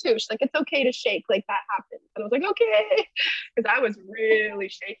normal too. She's like, it's okay to shake, like that happens. And I was like, okay, because I was really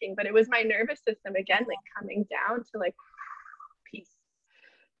shaking, but it was my nervous system, again, like coming down to like peace,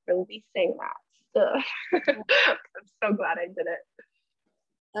 releasing that stuff. I'm so glad I did it.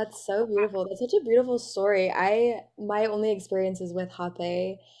 That's so beautiful. That's such a beautiful story. My only experience is with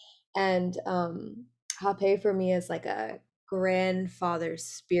Hape, and Hape for me is like a grandfather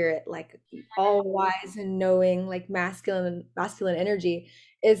spirit, like all wise and knowing, like masculine energy.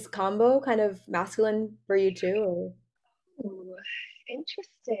 Is Kambo kind of masculine for you too? Or? Ooh,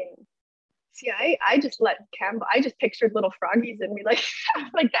 interesting. See, I just let Campbell, I just pictured little froggies in me, like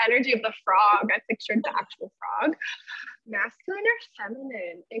like the energy of the frog. I pictured the actual frog. Masculine or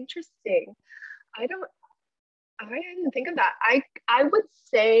feminine? Interesting. I didn't think of that. I would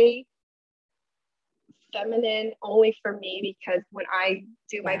say feminine only for me, because when I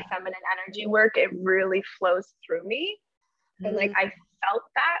do my feminine energy work, it really flows through me. And like I felt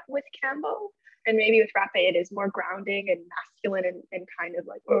that with Campbell. And maybe with Rapé, it is more grounding and masculine and kind of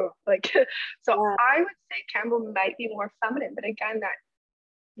like, oh, like, so I would say Campbell might be more feminine, but again, that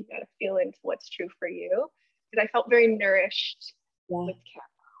you got to feel into what's true for you. Because I felt very nourished with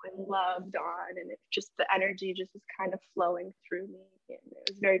Campbell and loved on, and it just, the energy just was kind of flowing through me, and it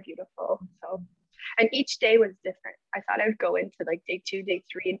was very beautiful. So, and each day was different. I thought I would go into like day 2, day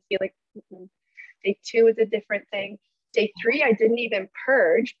 3 and feel like day 2 is a different thing. Day 3, I didn't even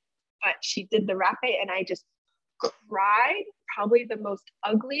purge, but she did the Rapé and I just cried, probably the most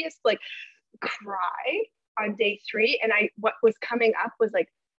ugliest, like cry on day 3. And what was coming up was like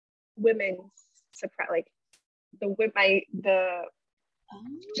women's like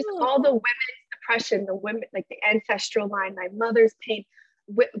just all the women's depression, the women, like the ancestral line, my mother's pain,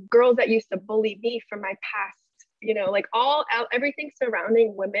 girls that used to bully me from my past, like everything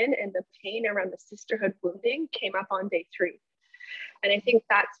surrounding women and the pain around the sisterhood wounding came up on day 3. And I think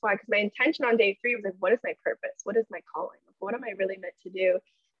that's why, because my intention on day 3 was like, what is my purpose? What is my calling? What am I really meant to do?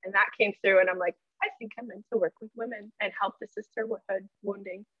 And that came through, and I'm like, I think I'm meant to work with women and help the sisterhood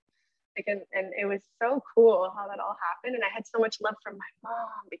wounding. Like, and it was so cool how that all happened. And I had so much love for my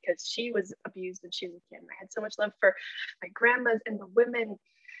mom, because she was abused when she was a kid. And I had so much love for my grandmas and the women.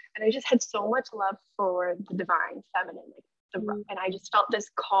 And I just had so much love for the divine feminine, like and I just felt this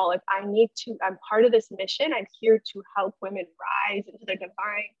call, like I'm part of this mission. I'm here to help women rise into their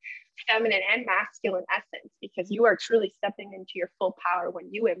divine feminine and masculine essence, because you are truly stepping into your full power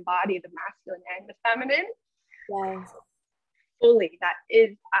when you embody the masculine and the feminine. Yes. Fully. That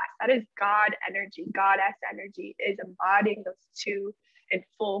is us. That is God energy. Goddess energy is embodying those two in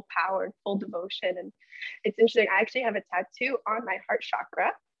full power and full devotion. And it's interesting. I actually have a tattoo on my heart chakra.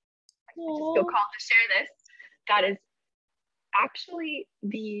 I just feel called to share this. That is actually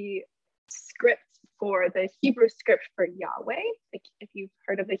the script for the Hebrew script for Yahweh. Like if you've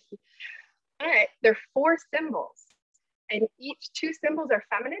heard of all right, there are 4 symbols, and each 2 symbols are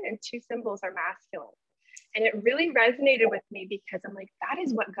feminine and 2 symbols are masculine. And it really resonated with me, because I'm like, that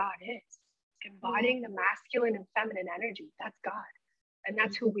is what God is, embodying the masculine and feminine energy. That's God, and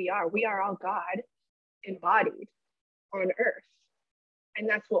that's who we are. We are all God embodied on earth, and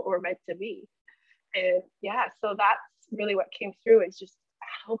that's what we're meant to be. And yeah, so that's really what came through, is just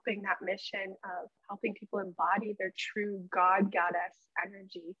helping that mission of helping people embody their true God goddess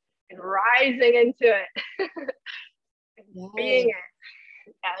energy and rising into it and being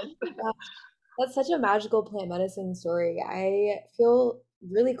it. Yes. That's such a magical plant medicine story. I feel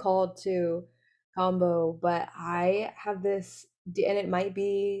really called to Kambo, but I have this, and it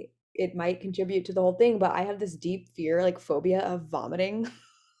might contribute to the whole thing, but I have this deep fear, like phobia of vomiting.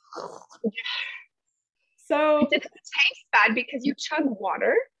 So it doesn't taste bad because you chug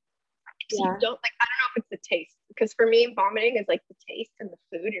water. So you don't, like, I don't know if it's the taste, because for me, vomiting is like the taste and the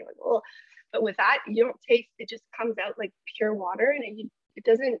food. You're like, oh, But with that, you don't taste, it just comes out like pure water, and it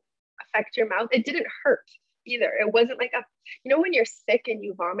doesn't affect your mouth. It didn't hurt either. It wasn't like a, when you're sick and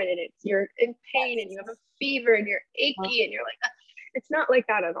you vomit and you're in pain and you have a fever and you're achy and you're like, it's not like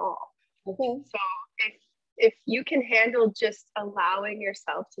that at all. Okay. So if you can handle just allowing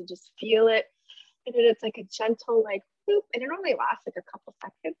yourself to just feel it, and then it's like a gentle, like, boop, and it only lasts like a couple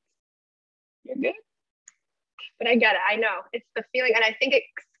seconds, you're good. But I get it. I know it's the feeling. And I think it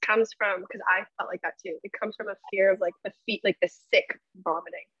comes from, because I felt like that too. It comes from a fear of like the feet, like the sick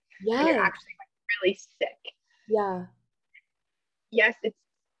vomiting. Yeah. And you're actually like really sick. Yeah. Yes, it's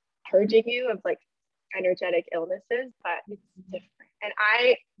purging you of like energetic illnesses, but it's different.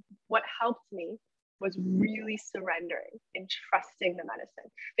 And what helped me was really surrendering and trusting the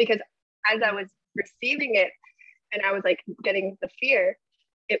medicine. Because as I was receiving it and I was like getting the fear,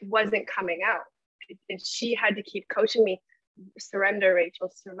 it wasn't coming out. And she had to keep coaching me, surrender,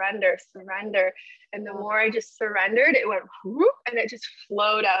 Rachel, surrender. And the more I just surrendered, it went whoop, and it just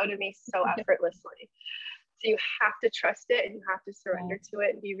flowed out of me so effortlessly. So you have to trust it, and you have to surrender to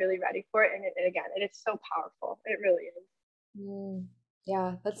it and be really ready for it. And again, it is so powerful. It really is.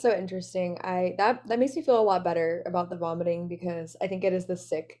 Yeah, that's so interesting. That makes me feel a lot better about the vomiting, because I think it is the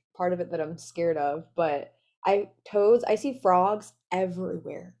sick part of it that I'm scared of. But I see frogs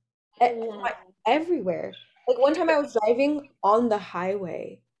everywhere. Everywhere. Like one time I was driving on the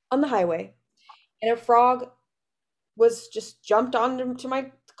highway, and a frog was just jumped onto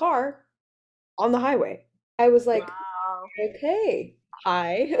my car on the highway. I was like, wow. Okay,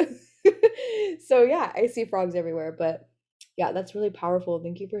 hi. So yeah, I see frogs everywhere, but yeah, that's really powerful.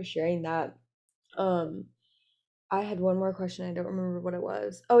 Thank you for sharing that. Um, I had one more question. I don't remember what it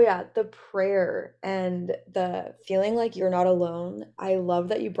was. Oh yeah, the prayer and the feeling like you're not alone. I love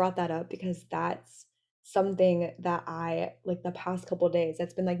that you brought that up, because that's something that I like the past couple days.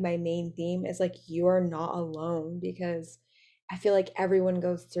 That's been like my main theme, is like you are not alone, because I feel like everyone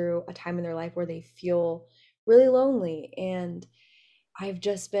goes through a time in their life where they feel really lonely. And I've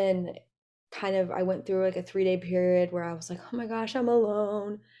just been I went through like a 3-day period where I was like, oh my gosh, I'm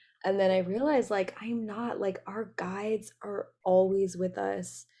alone. And then I realized like I'm not, like our guides are always with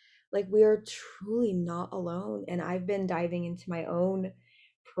us. Like we are truly not alone. And I've been diving into my own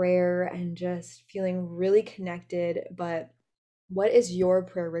prayer and just feeling really connected. But what is your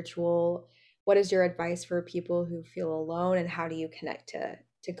prayer ritual? What is your advice for people who feel alone, and how do you connect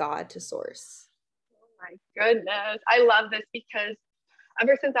to God, to source? Oh my goodness. I love this, because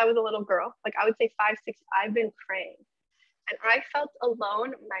ever since I was a little girl, like I would say 5, 6, I've been praying. And I felt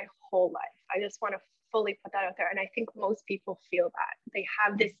alone my whole life. I just want to fully put that out there. And I think most people feel that. They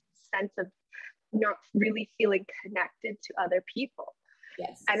have this sense of not really feeling connected to other people.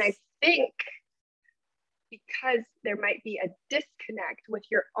 Yes. And I think because there might be a disconnect with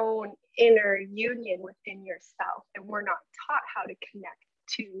your own inner union within yourself, and we're not taught how to connect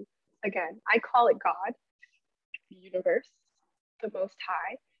to, again, I call it God, the universe, the Most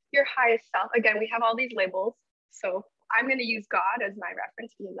High, your highest self. Again, we have all these labels. So I'm going to use God as my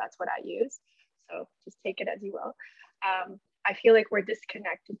reference, because that's what I use. So just take it as you will. I feel like we're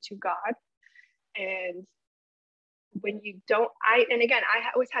disconnected to God. And when you don't, and again, I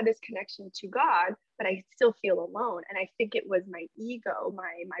always had this connection to God, but I still feel alone. And I think it was my ego,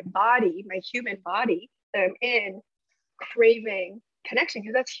 my body, my human body that I'm in, craving connection,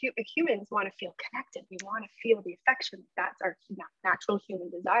 because that's humans want to feel connected. We want to feel the affection. That's our natural human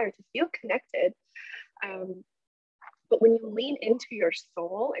desire, to feel connected. But when you lean into your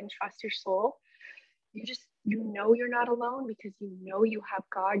soul and trust your soul, you're not alone, because you have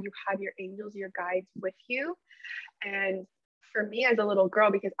God, you have your angels, your guides with you. And for me as a little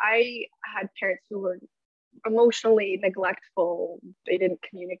girl, because I had parents who were emotionally neglectful, they didn't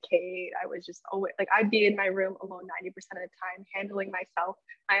communicate. I was just always like, I'd be in my room alone 90% of the time, handling myself,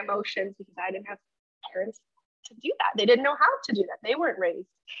 my emotions, because I didn't have parents to do that. They didn't know how to do that. They weren't raised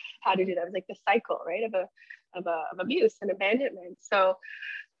how to do that. It was like the cycle, right, of abuse and abandonment. So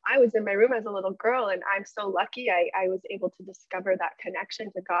I was in my room as a little girl, and I'm so lucky I was able to discover that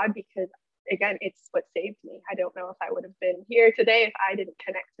connection to God, because again, it's what saved me. I don't know if I would have been here today if I didn't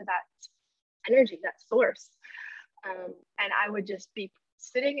connect to that energy, that source. And I would just be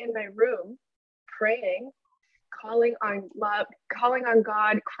sitting in my room praying, calling on love, calling on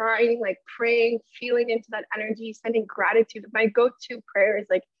God, crying, like praying, feeling into that energy, sending gratitude. My go-to prayer is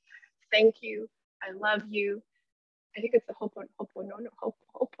like, thank you, I love you. I think it's the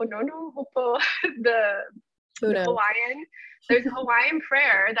the Hawaiian. There's a Hawaiian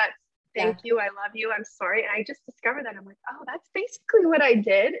prayer that's thank you, I love you, I'm sorry. And I just discovered that. I'm like, oh, that's basically what I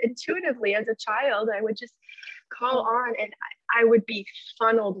did intuitively as a child. I would just call on, and I would be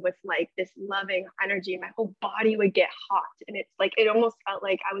funneled with like this loving energy. My whole body would get hot. And it's like, it almost felt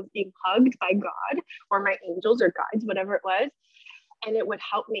like I was being hugged by God or my angels or guides, whatever it was. And it would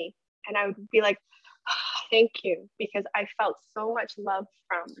help me. And I would be like, oh, thank you, because I felt so much love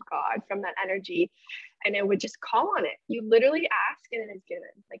from God, from that energy. And it would just call on it. You literally ask and it is given.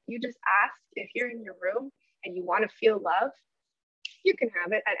 Like you just ask if you're in your room and you want to feel love, you can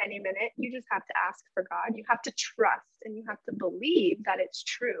have it at any minute. You just have to ask for God. You have to trust and you have to believe that it's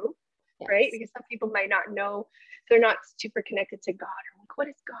true, yes. Right? Because some people might not know, they're not super connected to God, or like, what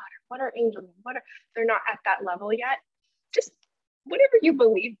is God? Or what are angels? They're not at that level yet. Just whatever you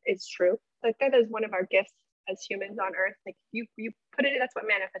believe is true. Like that is one of our gifts as humans on earth. Like you put it, that's what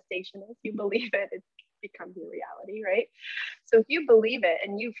manifestation is. You believe it, it becomes your reality, right? So if you believe it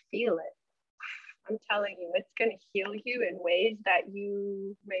and you feel it, I'm telling you, it's going to heal you in ways that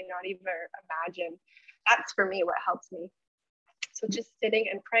you may not even imagine. That's for me what helps me. So just sitting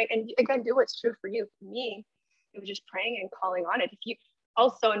and praying, and again, do what's true for you. For me, it was just praying and calling on it. If you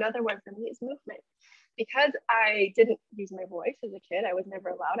also, another one for me is movement. Because I didn't use my voice as a kid, I was never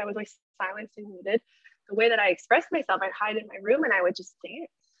allowed. I was like silenced and muted. The way that I expressed myself, I'd hide in my room and I would just dance.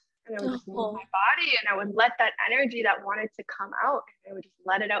 And I would just move my body, and I would let that energy that wanted to come out, and I would just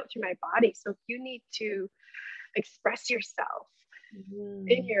let it out through my body. So if you need to express yourself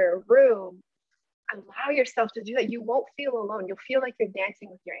in your room, allow yourself to do that. You won't feel alone. You'll feel like you're dancing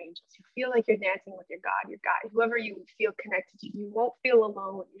with your angels. You feel like you're dancing with your God, your guide, whoever you feel connected to. You won't feel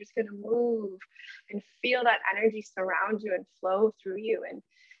alone. You're just going to move and feel that energy surround you and flow through you.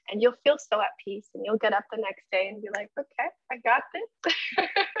 And you'll feel so at peace, and you'll get up the next day and be like, okay, I got this.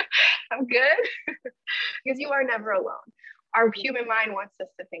 I'm good. Because you are never alone. Our human mind wants us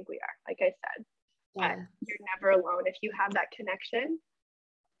to think we are, like I said, but you're never alone. If you have that connection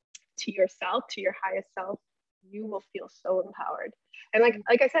to yourself, to your highest self, you will feel so empowered. And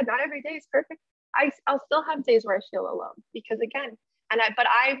like I said, not every day is perfect. I'll still have days where I feel alone, because again, but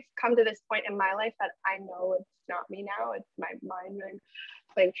I've come to this point in my life that I know it's not me now. It's my mind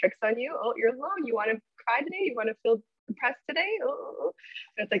playing tricks on you. Oh, you're alone. You want to cry today? You want to feel depressed today? Oh,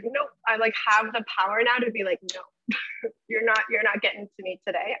 and it's like, no, I like have the power now to be like, no, you're not getting to me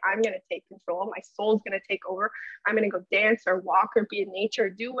today. I'm going to take control. My soul's going to take over. I'm going to go dance or walk or be in nature,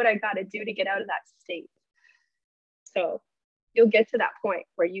 do what I got to do to get out of that state. So you'll get to that point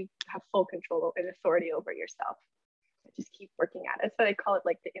where you have full control and authority over yourself. Just keep working at it. That's what I call it,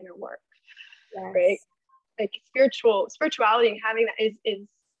 like the inner work, yes. Right? Like spirituality and having that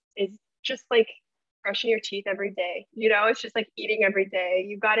is just like brushing your teeth every day. You know, it's just like eating every day.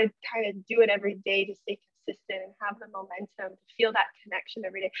 You got to kind of do it every day to stay consistent and have the momentum to feel that connection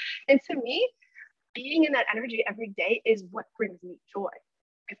every day. And to me, being in that energy every day is what brings me joy.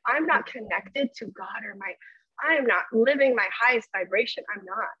 If I'm not connected to God or I am not living my highest vibration, I'm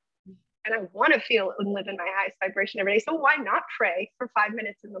not. And I want to feel and live in my highest vibration every day. So why not pray for 5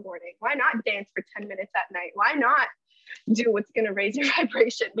 minutes in the morning? Why not dance for 10 minutes at night? Why not do what's going to raise your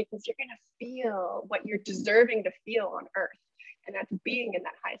vibration? Because you're going to feel what you're deserving to feel on earth. And that's being in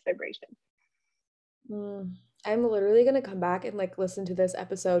that highest vibration. I'm literally going to come back and like listen to this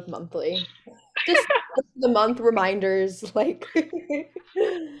episode monthly. Just the month reminders. Like,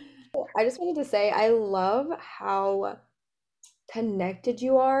 I just wanted to say, I love how connected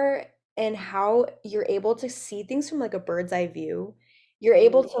you are and how you're able to see things from like a bird's eye view. You're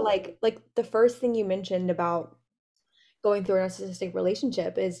able to like the first thing you mentioned about going through a narcissistic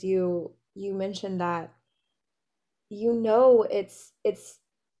relationship is you mentioned that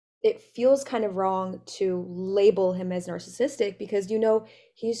it feels kind of wrong to label him as narcissistic because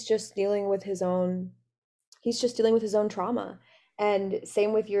he's just dealing with his own trauma. And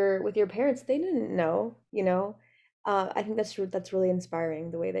same with your parents, they didn't know. I think that's really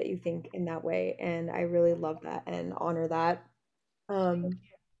inspiring, the way that you think in that way, and I really love that and honor that. And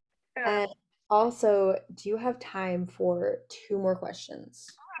also, do you have time for 2 more questions?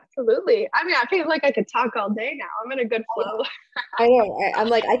 Absolutely. I mean, I feel like I could talk all day now. I'm in a good flow. I know. I'm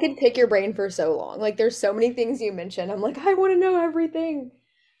like, I could pick your brain for so long. Like, there's so many things you mentioned. I'm like, I want to know everything.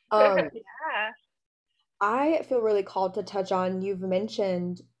 Yeah. I feel really called to touch on, you've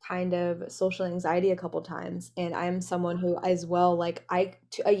mentioned kind of social anxiety a couple times, and I'm someone who as well, like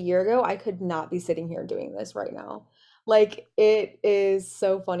a year ago, I could not be sitting here doing this right now. Like, it is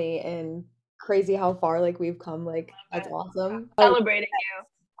so funny and crazy how far like we've come. Like, that's awesome. Celebrating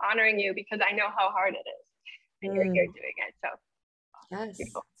you, honoring you, because I know how hard it is, and you're here doing it. So yes,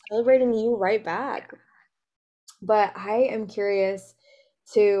 celebrating you right back. But I am curious,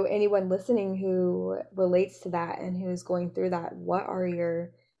 to anyone listening who relates to that and who's going through that, what are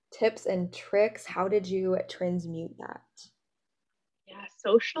your tips and tricks? How did you transmute that? Yeah,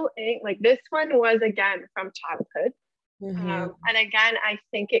 like this one was again from childhood. Mm-hmm. And again, I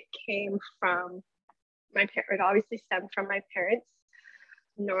think it came from my parents, it obviously stemmed from my parents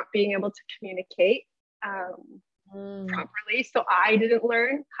not being able to communicate Mm. properly. So I didn't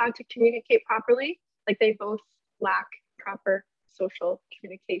learn how to communicate properly. Like they both lack proper social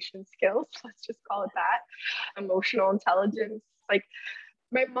communication skills. Let's just call it that. Emotional intelligence. Like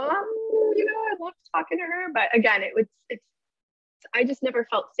my mom, I loved talking to her, but again, it's I just never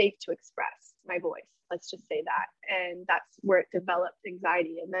felt safe to express my voice. Let's just say that. And that's where it developed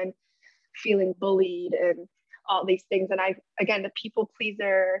anxiety and then feeling bullied and all these things. And again, the people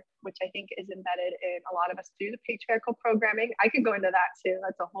pleaser, which I think is embedded in a lot of us through the patriarchal programming. I could go into that too.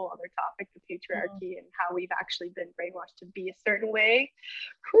 That's a whole other topic, the patriarchy and how we've actually been brainwashed to be a certain way.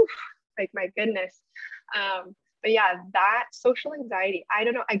 Whew, like, my goodness. But yeah, that social anxiety, I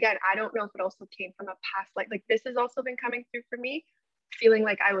don't know. Again, I don't know if it also came from a past life. Like this has also been coming through for me, feeling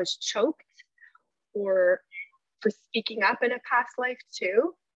like I was choked or for speaking up in a past life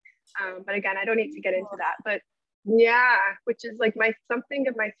too. But again, I don't need to get into that. But yeah, which is like something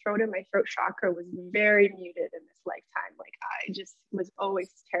in my throat and my throat chakra was very muted in this lifetime. Like I just was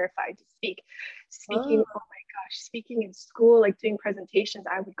always terrified to speak. Speaking, Oh, oh my gosh, speaking in school, like doing presentations,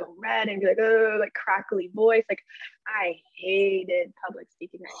 I would go red and be like, oh, like crackly voice. Like I hated public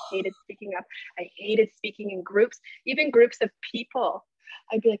speaking. I hated speaking up. I hated speaking in groups, even groups of people.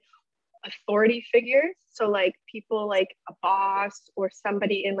 I'd be like, authority figures, so like people like a boss or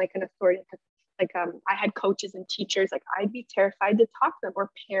somebody in like an authority, like I had coaches and teachers, like I'd be terrified to talk to them,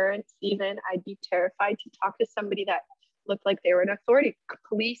 or parents even, I'd be terrified to talk to somebody that looked like they were an authority,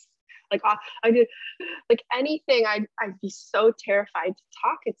 police, like I did, like anything, I'd be so terrified to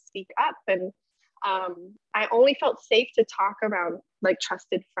talk and speak up. And I only felt safe to talk around like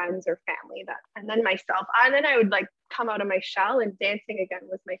trusted friends or family, that, and then myself. And then I would like come out of my shell, and dancing again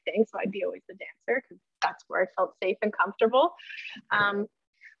was my thing. So I'd be always the dancer because that's where I felt safe and comfortable. Um,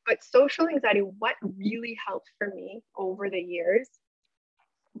 but social anxiety, what really helped for me over the years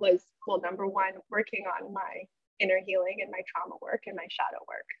was, well, number one, working on my inner healing and my trauma work and my shadow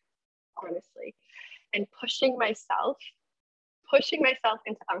work, honestly, and pushing myself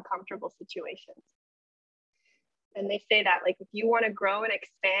into uncomfortable situations. And they say that like if you want to grow and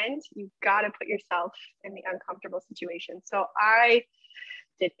expand, you've got to put yourself in the uncomfortable situation. So I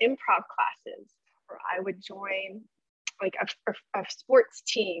did improv classes, or I would join like a sports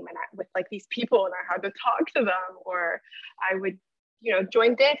team, and with like these people, and I had to talk to them, or I would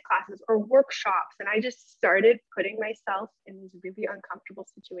join dance classes or workshops, and I just started putting myself in these really uncomfortable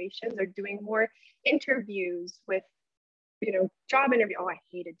situations, or doing more interviews with job interview. Oh, I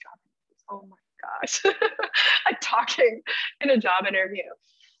hated job interviews. Oh my gosh. Talking in a job interview.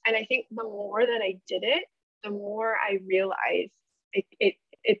 And I think the more that I did it, the more I realized it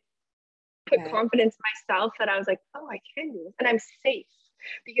put yeah. confidence in myself, that I was like, oh, I can do this and I'm safe.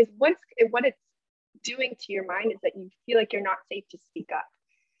 Because what it's doing to your mind is that you feel like you're not safe to speak up.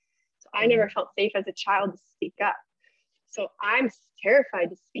 So I Yeah. never felt safe as a child to speak up. So I'm terrified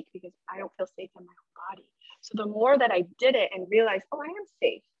to speak because I don't feel safe in my own body. So the more that I did it and realized, oh, I am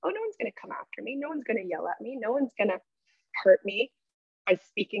safe. Oh, no one's going to come after me. No one's going to yell at me. No one's going to hurt me by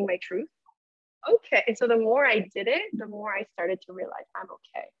speaking my truth. Okay. And so the more I did it, the more I started to realize I'm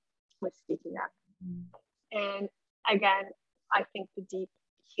okay with speaking up. And again, I think the deep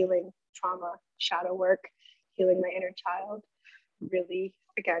healing, trauma, shadow work, healing my inner child, really,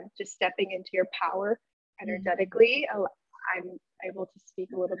 again, just stepping into your power energetically. I'm able to speak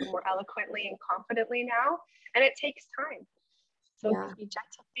a little bit more eloquently and confidently now, and it takes time. So Yeah. be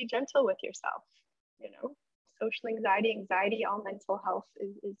gentle with yourself. Social anxiety, all mental health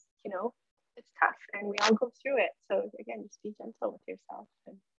is it's tough, and we all go through it. So again, just be gentle with yourself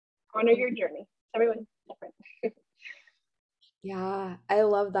and honor your journey. Everyone's different. Yeah, I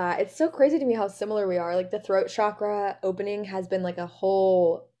love that. It's so crazy to me how similar we are. Like the throat chakra opening has been like a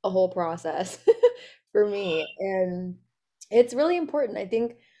whole process for me. And it's really important. I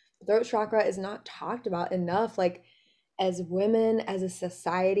think throat chakra is not talked about enough. Like as women, as a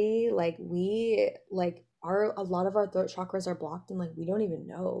society, like we like our a lot of our throat chakras are blocked and like we don't even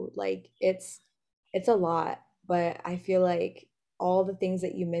know. Like it's a lot, but I feel like all the things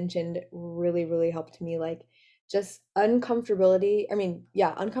that you mentioned really, really helped me. Like just uncomfortability. I mean,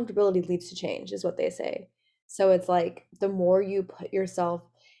 yeah, uncomfortability leads to change, is what they say. So it's like the more you put yourself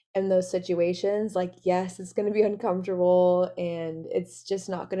in those situations, like, yes, it's going to be uncomfortable and it's just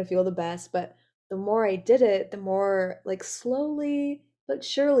not going to feel the best. But the more I did it, the more, like, slowly but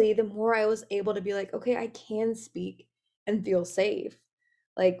surely, the more I was able to be like, okay, I can speak and feel safe.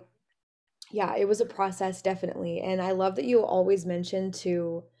 like, yeah, it was a process, definitely. And I love that you always mention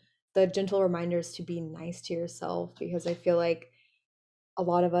to the gentle reminders to be nice to yourself, because I feel like a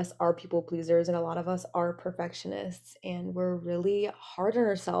lot of us are people pleasers and a lot of us are perfectionists, and we're really hard on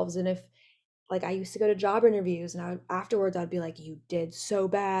ourselves. And if, like, I used to go to job interviews and afterwards I'd be like, you did so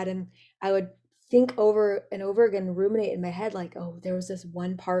bad. And I would think over and over again, ruminate in my head, like, oh, there was this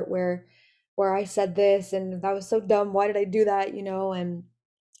one part where I said this and that was so dumb. Why did I do that? And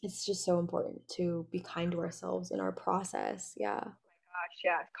it's just so important to be kind to ourselves in our process. Yeah. Gosh,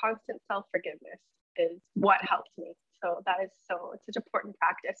 yeah, constant self-forgiveness is what helps me. So that is it's such an important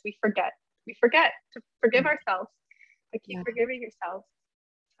practice. We forget to forgive ourselves, but keep Yeah. forgiving yourself.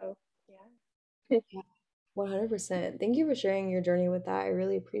 So yeah. 100%. Thank you for sharing your journey with that. I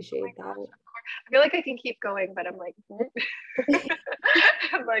really Oh my appreciate that. gosh, of course. I feel like I can keep going, but I'm like,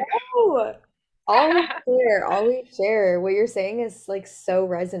 I'm like, Oh, always share. What you're saying is like so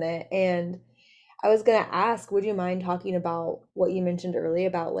resonant. And I was gonna ask, would you mind talking about what you mentioned earlier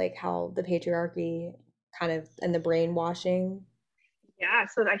about like how the patriarchy kind of and the brainwashing? yeah.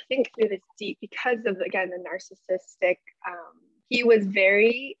 So I think through this deep, because of again the narcissistic, he was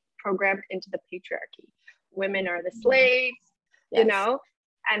very programmed into the patriarchy. Women are the slaves, you Yes. know,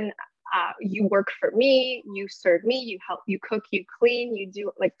 and you work for me, you serve me, you help, you cook, you clean, you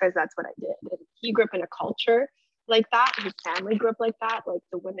do like because that's what I did. And he grew up in a culture like that. His family grew up like that. Like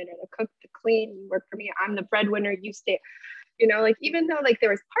the women are the cook, the clean. You work for me. I'm the breadwinner. You stay. Like even though like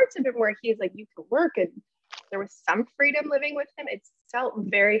there was parts of him where he's like you can work and there was some freedom living with him, it felt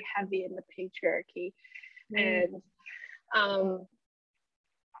very heavy in the patriarchy. Mm. And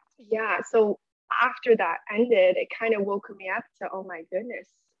yeah, so after that ended, it kind of woke me up to, oh my goodness,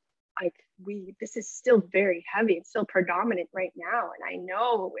 like this is still very heavy. It's still predominant right now. And I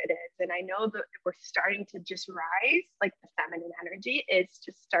know it is. And I know that we're starting to just rise, like the feminine energy is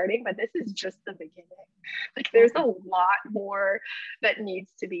just starting, but this is just the beginning. Like there's a lot more that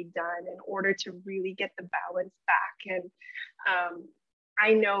needs to be done in order to really get the balance back. And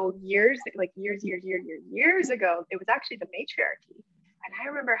I know years ago, it was actually the matriarchy. And I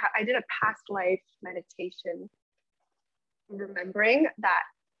remember how I did a past life meditation, remembering that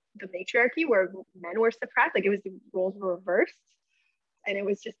the matriarchy where men were suppressed, like it was the roles were reversed. And it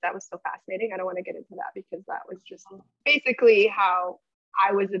was just, that was so fascinating. I don't want to get into that because that was just basically how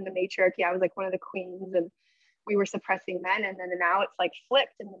I was in the matriarchy. I was like one of the queens and we were suppressing men. And then now it's like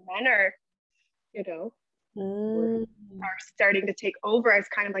flipped and the men are, you know, Mm. are starting to take over as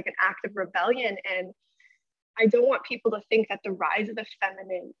kind of like an act of rebellion. And I don't want people to think that the rise of the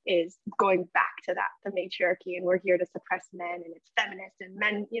feminine is going back to that, the matriarchy, and we're here to suppress men and it's feminist and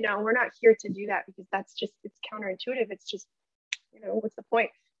men, we're not here to do that because that's just, it's counterintuitive. It's just, what's the point?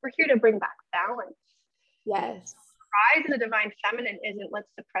 We're here to bring back balance. Yes. Rise of the divine feminine isn't let's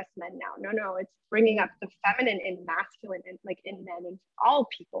suppress men now. No, it's bringing up the feminine and masculine and like in men and all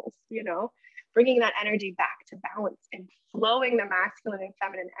peoples, bringing that energy back to balance and flowing the masculine and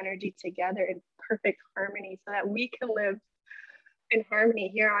feminine energy together in perfect harmony so that we can live in harmony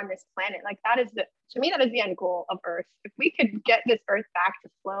here on this planet. Like that is to me, that is the end goal of Earth. If we could get this Earth back to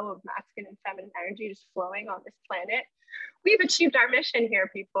flow of masculine and feminine energy just flowing on this planet, we've achieved our mission here,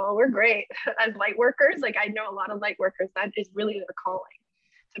 people. We're great. As light workers, like I know a lot of light workers, that is really their calling,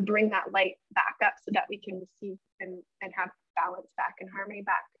 to bring that light back up so that we can receive and have balance back and harmony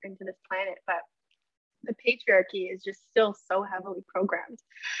back into this planet. But the patriarchy is just still so heavily programmed.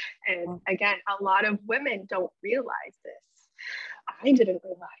 And again, a lot of women don't realize this. I didn't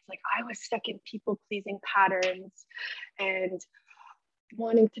realize, like I was stuck in people pleasing patterns and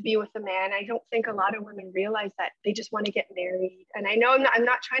wanting to be with a man. I don't think a lot of women realize that they just want to get married. And I know I'm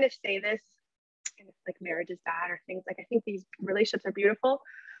not trying to say this and it's like marriage is bad or things like, I think these relationships are beautiful,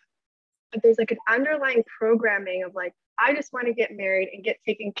 but there's like an underlying programming of like, I just want to get married and get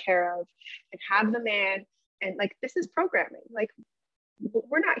taken care of and have the man. And like, this is programming. Like,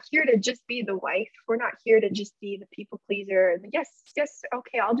 we're not here to just be the wife. We're not here to just be the people pleaser. And yes,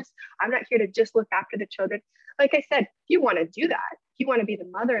 okay, I'm not here to just look after the children. Like I said, if you want to do that, if you want to be the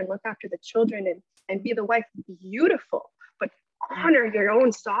mother and look after the children and be the wife, beautiful, but honor your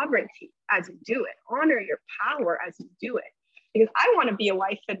own sovereignty as you do it. Honor your power as you do it. Because I want to be a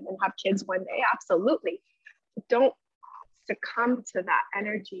wife and have kids one day, absolutely. But don't succumb to that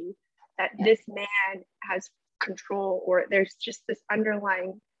energy that this man has control, or there's just this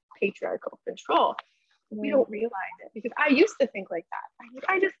underlying patriarchal control. We don't realize it because I used to think like that.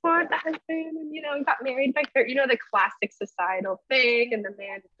 I just want the husband and got married by the classic societal thing, and the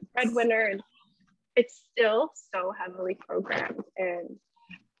man is the breadwinner, and it's still so heavily programmed. And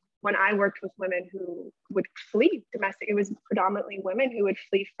when I worked with women who would flee domestic, it was predominantly women who would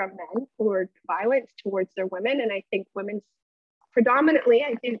flee from men who were violent towards their women. And I think women's predominantly,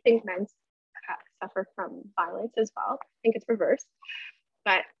 I do think men suffer from violence as well. I think it's reversed,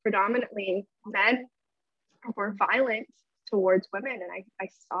 but predominantly men were violent towards women. And I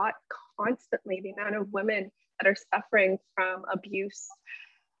saw it constantly, the amount of women that are suffering from abuse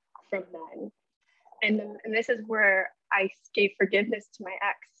from men. And this is where I gave forgiveness to my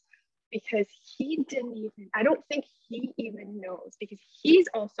ex, because he didn't even, I don't think he even knows, because he's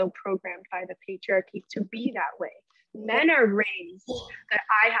also programmed by the patriarchy to be that way. Men are raised that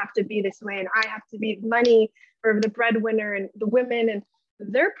I have to be this way and I have to be money or the breadwinner, and the women, and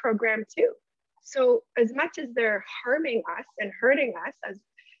they're programmed too. So as much as they're harming us and hurting us, as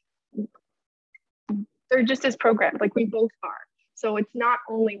they're just as programmed, like we both are. So it's not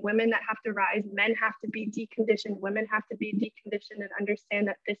only women that have to rise, men have to be deconditioned, women have to be deconditioned and understand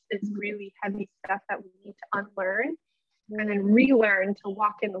that this is really heavy stuff that we need to unlearn and then relearn to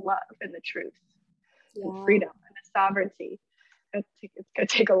walk in the love and the truth and freedom and the sovereignty. It's going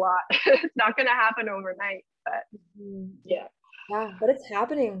to take a lot. It's not going to happen overnight, but yeah. Yeah, but it's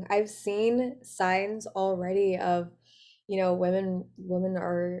happening. I've seen signs already of, women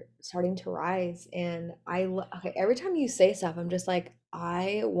are starting to rise, and okay, every time you say stuff, I'm just like,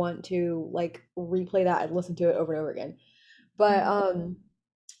 I want to like replay that and listen to it over and over again. But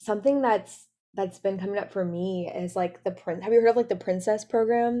something that's been coming up for me is like the prince. Have you heard of like the princess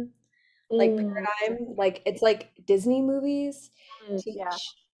program? Like Paradigm, like it's like Disney movies teach. Yeah.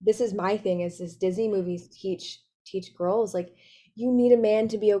 This is my thing, is this Disney movies teach girls like you need a man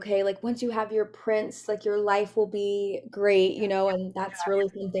to be okay. Like once you have your prince, like your life will be great, and that's really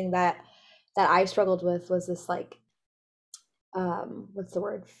something that I struggled with, was this like what's the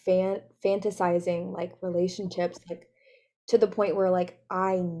word? Fantasizing like relationships, like to the point where like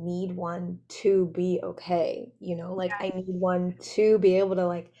I need one to be okay, like I need one to be able to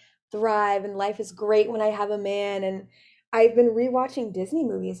like thrive, and life is great when I have a man. And I've been rewatching Disney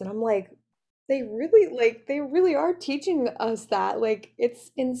movies, and I'm like, they really are teaching us that. Like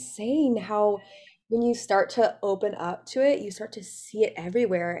it's insane how when you start to open up to it, you start to see it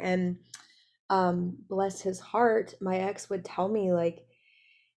everywhere. And bless his heart, my ex would tell me like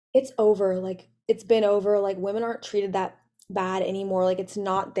it's over, like it's been over, like women aren't treated that bad anymore, like it's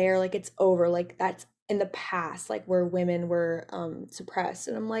not there, like it's over, like that's in the past, like where women were suppressed.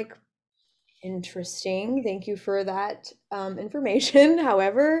 And I'm like, interesting, thank you for that information.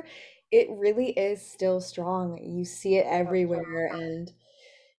 However, it really is still strong, you see it everywhere. And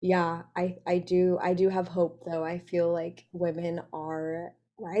yeah, I do have hope though. I feel like women are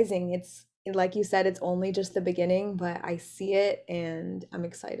rising. It's like you said, it's only just the beginning, but I see it and I'm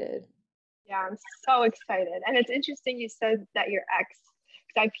excited. Yeah, I'm so excited. And it's interesting you said that your ex,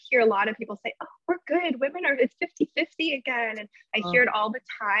 because I hear a lot of people say, oh, we're good. Women are, it's 50-50 again. And I hear it all the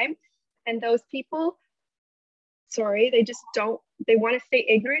time. And those people, sorry, they just don't, they want to stay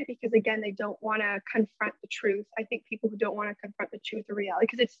ignorant because, again, they don't want to confront the truth. I think people who don't want to confront the truth or reality,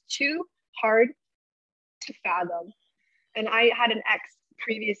 because it's too hard to fathom. And I had an ex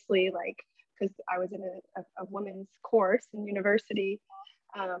previously, like, because I was in a women's course in university,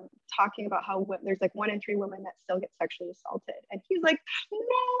 talking about how there's like 1 in 3 women that still get sexually assaulted. And he's like, no,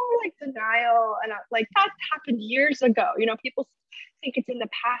 like denial. And like, that happened years ago. People think it's in the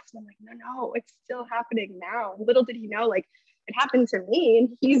past. And I'm like, no, it's still happening now. Little did he know, like, it happened to me,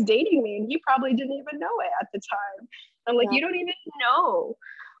 and he's dating me, and he probably didn't even know it at the time. I'm like, you don't even know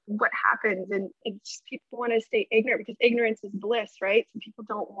what happens. And it's people want to stay ignorant because ignorance is bliss, right? So people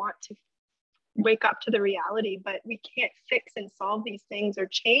don't want to wake up to the reality, but we can't fix and solve these things or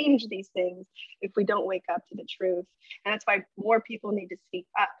change these things if we don't wake up to the truth. And that's why more people need to speak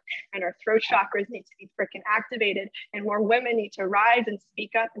up, and our throat chakras need to be freaking activated, and more women need to rise and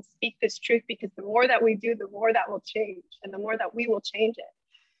speak up and speak this truth, because the more that we do, the more that will change, and the more that we will change it.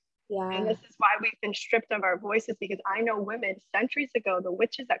 And this is why we've been stripped of our voices, because I know women centuries ago, the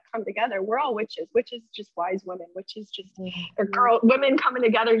witches that come together, we're all witches. Witches just wise women. Witches just women coming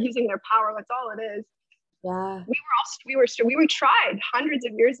together using their power. That's all it is. Yeah. We were tried hundreds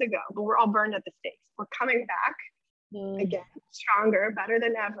of years ago, but we're all burned at the stakes. We're coming back again, stronger, better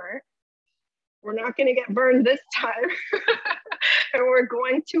than ever. We're not going to get burned this time. And we're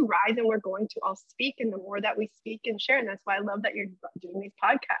going to rise, and we're going to all speak. And the more that we speak and share, and that's why I love that you're doing these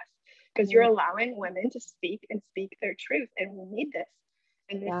podcasts, because you're allowing women to speak and speak their truth. And we need this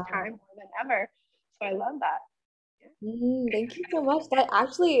in this time more than ever. So I love that. Thank you so much. That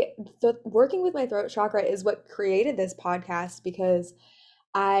actually, working with my throat chakra is what created this podcast, because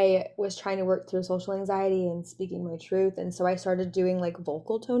I was trying to work through social anxiety and speaking my truth, and so I started doing like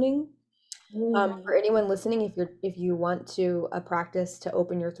vocal toning. Mm. For anyone listening, if you want to a practice to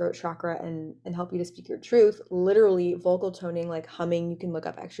open your throat chakra and help you to speak your truth, literally vocal toning, like humming, you can look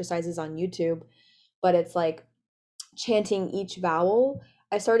up exercises on YouTube, but it's like chanting each vowel.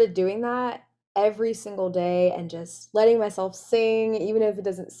 I started doing that every single day and just letting myself sing, even if it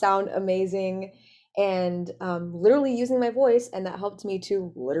doesn't sound amazing, and literally using my voice. And that helped me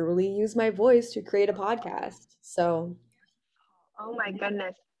to literally use my voice to create a podcast. So, Oh my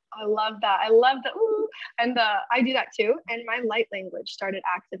goodness. I love that. I love the ooh. And I do that too. And my light language started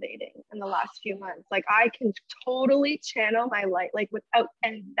activating in the last few months. Like I can totally channel my light, like without,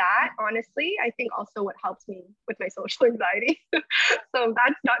 and that honestly, I think also what helps me with my social anxiety. So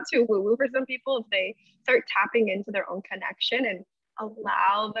that's not too woo-woo for some people if they start tapping into their own connection and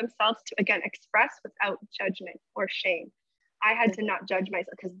allow themselves to again express without judgment or shame. I had to not judge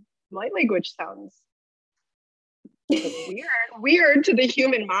myself because light language sounds weird to the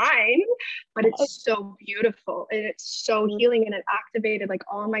human mind, but it's so beautiful and it's so healing, and it activated like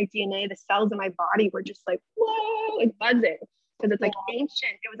all my DNA. The cells in my body were just like whoa, like buzzing, because it's like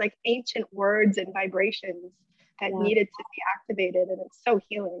ancient, it was like ancient words and vibrations that yeah. needed to be activated, and it's so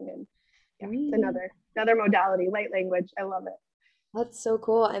healing. And yeah, it's another modality, light language. I love it. That's so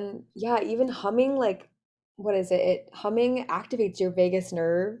cool. And yeah, even humming, like, what is it? Humming activates your vagus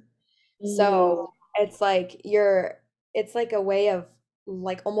nerve. Mm. So it's like a way of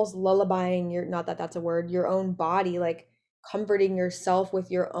like almost lullabying your, not that that's a word, your own body, like comforting yourself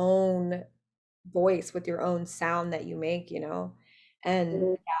with your own voice, with your own sound that you make, you know? And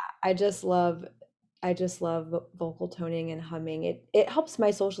Mm. yeah, I just love vocal toning and humming. It helps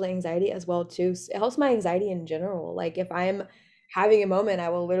my social anxiety as well too. It helps my anxiety in general. Like if I'm having a moment, I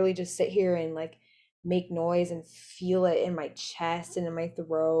will literally just sit here and like make noise and feel it in my chest and in my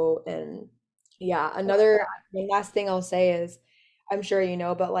throat. And yeah, the last thing I'll say is, I'm sure you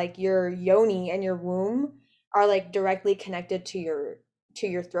know, but like your yoni and your womb are like directly connected to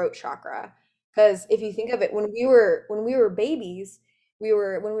your throat chakra. Because if you think of it, when we were babies, when we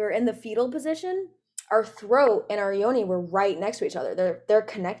were in the fetal position, our throat and our yoni were right next to each other. They're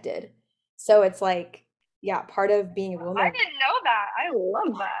connected. So it's like, yeah, part of being a I woman. didn't know that. I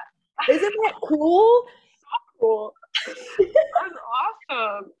love that. Isn't that cool? Cool. That's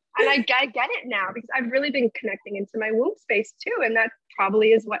awesome. And I get it now because I've really been connecting into my womb space too. And that probably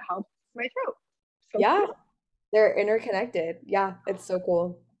is what helps my throat. So Yeah, cool. they're interconnected. Yeah, it's so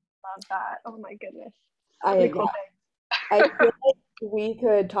cool. Love that. Oh my goodness. So I many yeah, cool I things. feel like we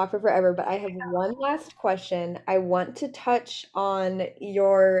could talk for forever, but I have one last question. I want to touch on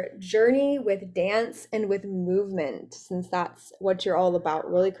your journey with dance and with movement, since that's what you're all about,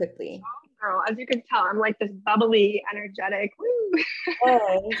 really quickly. Girl, as you can tell, I'm like this bubbly, energetic. Woo.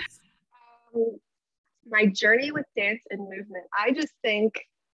 Yes. My journey with dance and movement, I just think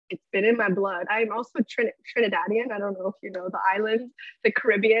it's been in my blood. I'm also Trinidadian. I don't know if you know the islands, the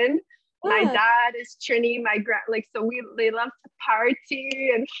Caribbean. My Ah, dad is Trini. My grand, like, so they love to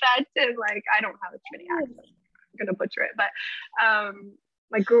party and fete, and like I don't have a Trini accent. I'm gonna butcher it, but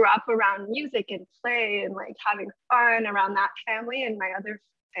I grew up around music and play and like having fun around that family, and my other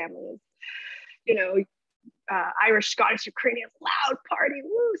families, you know, Irish, Scottish, Ukrainian, loud party.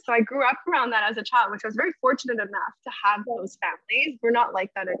 Woo. So I grew up around that as a child, which I was very fortunate enough to have those families. We're not like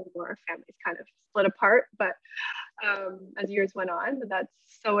that anymore. Our families kind of split apart, but as years went on, but that's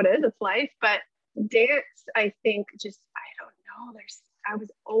so it is. It's life. But dance, I think, just I don't know. I was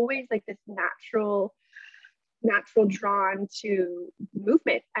always like this natural drawn to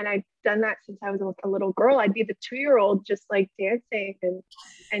movement. And I've done that since I was a little girl. I'd be the 2-year-old just like dancing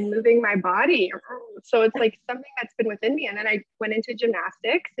and moving my body. So it's like something that's been within me. And then I went into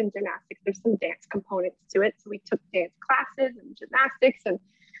gymnastics, and gymnastics, there's some dance components to it. So we took dance classes and gymnastics, and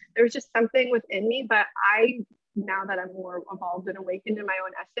there was just something within me. But now that I'm more evolved and awakened in my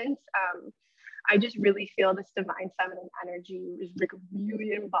own essence, I just really feel this divine feminine energy is like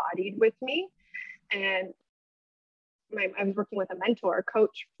really embodied with me. And I was working with a mentor, a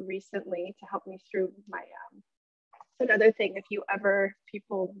coach recently to help me through my. Another thing, if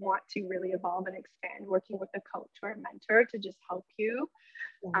people want to really evolve and expand, working with a coach or a mentor to just help you.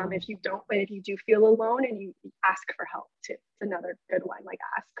 If you do feel alone, and you ask for help too. It's another good one. Like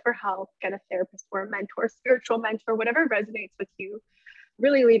ask for help, get a therapist or a mentor, spiritual mentor, whatever resonates with you.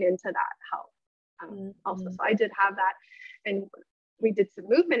 Really lean into that help. Also, mhm. so I did have that, and we did some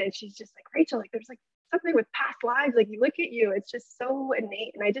movement, and she's just like, Rachel, like there's like something with past lives, like you look at you, it's just so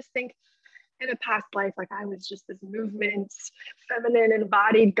innate. And I just think in a past life, like I was just this movement, feminine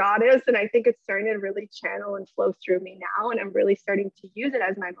embodied goddess. And I think it's starting to really channel and flow through me now. And I'm really starting to use it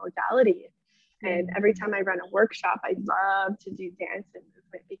as my modality. And every time I run a workshop, I love to do dance and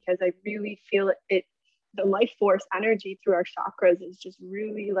movement because I really feel it, the life force energy through our chakras is just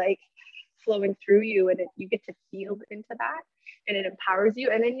really like flowing through you, and you get to feel into that, and it empowers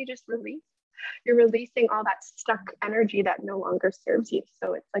you. And then you just release. You're releasing all that stuck energy that no longer serves you.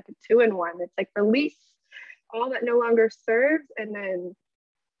 So it's like a 2-in-1. It's like release all that no longer serves, and then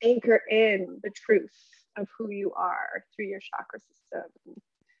anchor in the truth of who you are through your chakra system,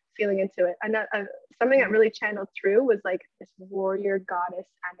 feeling into it. And something that really channeled through was like this warrior goddess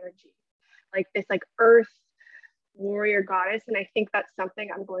energy, like this like earth warrior goddess. And I think that's something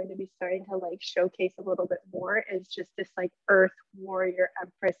I'm going to be starting to like showcase a little bit more, is just this like earth warrior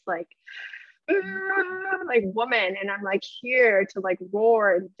empress, like woman. And I'm like here to like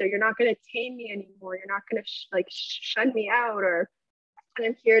roar, and you're not going to tame me anymore, you're not going to shun me out, and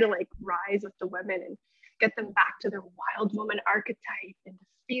I'm here to like rise with the women and get them back to their wild woman archetype, and to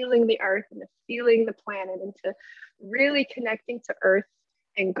feeling the earth, and to feeling the planet, and to really connecting to earth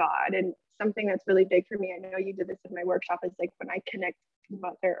and God. And something that's really big for me, I know you did this in my workshop, is like when I connect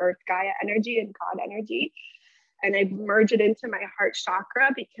Mother Earth Gaia energy and God energy, and I merge it into my heart chakra,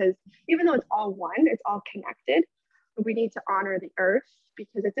 because even though it's all one, it's all connected, but we need to honor the earth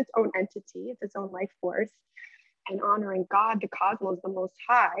because it's its own entity, it's its own life force. And honoring God, the cosmos, the most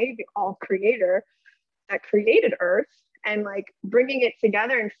high, the all creator that created earth, and like bringing it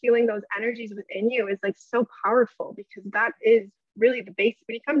together and feeling those energies within you is like so powerful, because that is really the base.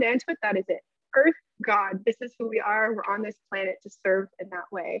 When you come down to it, that is it. Earth, God, this is who we are. We're on this planet to serve in that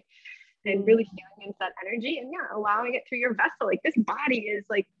way, and really feeling into that energy, and yeah, allowing it through your vessel. Like this body is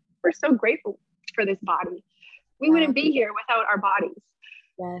like, we're so grateful for this body. We wouldn't be here without our bodies.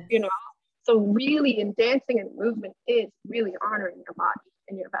 Yes. You know, so really in dancing and movement is really honoring your body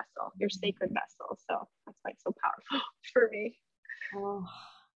and your vessel, your sacred vessel. So that's why it's so powerful for me. Oh,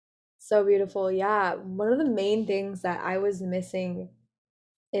 so beautiful. Yeah. One of the main things that I was missing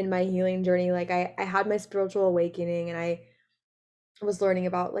in my healing journey, like I had my spiritual awakening, and I was learning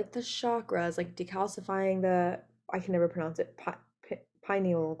about like the chakras, like decalcifying I can never pronounce it,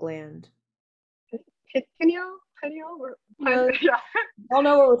 pineal gland. Pineal? Yeah. I'll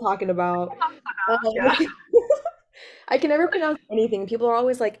know what we're talking about. Yeah. I can never pronounce anything. People are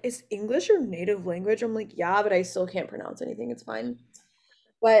always like, is English your native language? I'm like, yeah, but I still can't pronounce anything. It's fine.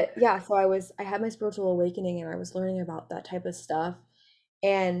 But yeah, so I had my spiritual awakening, and I was learning about that type of stuff.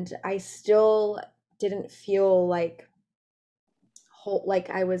 And I still didn't feel like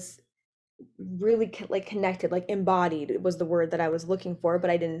I was really like connected, like embodied was the word that I was looking for,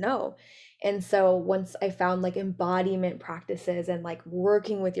 but I didn't know. And so once I found like embodiment practices and like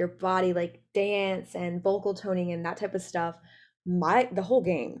working with your body, like dance and vocal toning and that type of stuff, the whole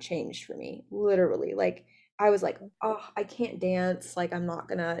game changed for me, literally. Like I was like, oh, I can't dance, like I'm not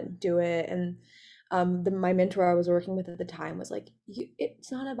gonna do it. And my mentor I was working with at the time was like,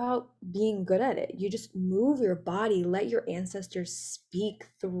 it's not about being good at it. You just move your body, let your ancestors speak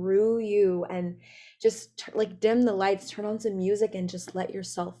through you, and just like dim the lights, turn on some music, and just let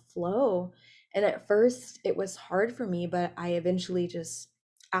yourself flow. And at first it was hard for me, but I eventually just,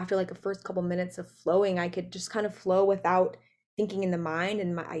 after like the first couple minutes of flowing, I could just kind of flow without thinking in the mind,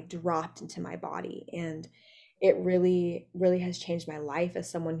 and I dropped into my body. And it really, really has changed my life as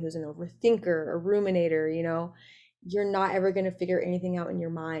someone who's an overthinker, a ruminator. You're not ever going to figure anything out in your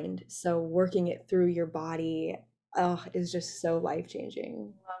mind. So working it through your body, is just so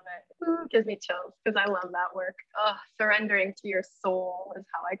life-changing. Love it. Ooh, gives me chills because I love that work. Surrendering to your soul is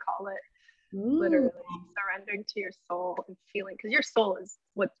how I call it. Literally surrendering to your soul and feeling, because your soul is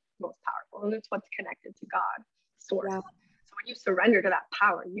what's most powerful, and it's what's connected to God, source. Yeah. So when you surrender to that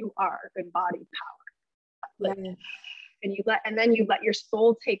power, you are embodied power. Like, yeah. And then you let your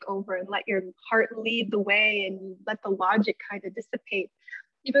soul take over, and let your heart lead the way, and you let the logic kind of dissipate.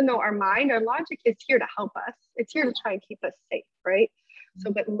 Even though our logic is here to help us, it's here to try and keep us safe, right?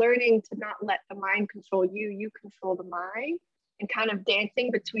 So, but learning to not let the mind control you, you control the mind, and kind of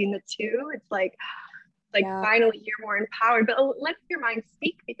dancing between the two. It's like yeah. Finally you're more empowered, but let your mind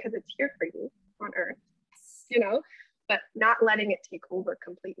speak because it's here for you on earth, but not letting it take over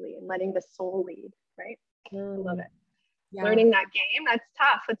completely, and letting the soul lead, right? I love it. Yeah. Learning that game, that's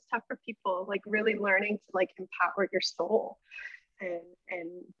tough. It's tough for people, like really learning to like empower your soul and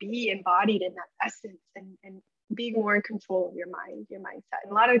be embodied in that essence, and be more in control of your mind, your mindset.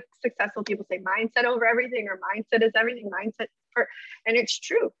 And a lot of successful people say mindset over everything, or mindset is everything, and it's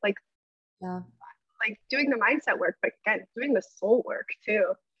true. Like, yeah, like doing the mindset work, but again, doing the soul work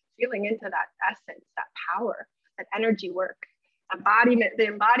too. feeling into that essence, that power, that energy work. The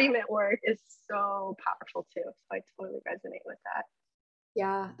embodiment work is so powerful too. So I totally resonate with that.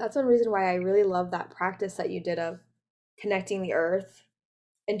 Yeah, that's one reason why I really love that practice that you did of connecting the earth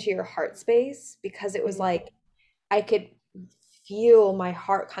into your heart space, because it was Mhm. like I could feel my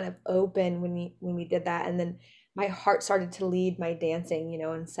heart kind of open when we did that, and then my heart started to lead my dancing,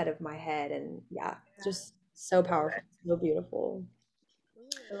 instead of my head. And yeah, Yeah, just so love powerful, it. so beautiful.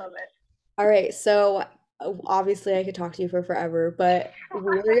 I love it. All right, so obviously I could talk to you for forever, but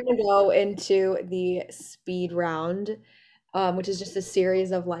we're gonna go into the speed round, which is just a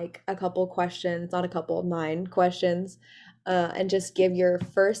series of like a couple questions, not a couple, 9 questions, and just give your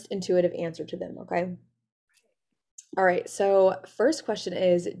first intuitive answer to them, okay? All right, so first question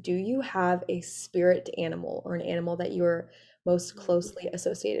is, do you have a spirit animal or an animal that you're most closely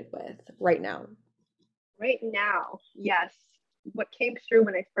associated with right now? Right now, yes. What came through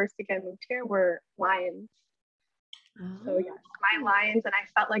when I first again moved here were lions. So yes, my Oh. lions, and I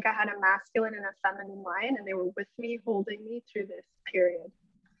felt like I had a masculine and a feminine lion, and they were with me, holding me through this period.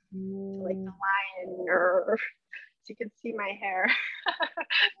 So like Mm, the lion, so you can see my hair.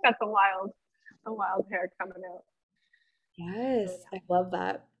 Got the wild hair coming out. So yes, I love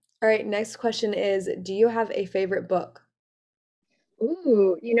that. All right, next question is, do you have a favorite book? yeah.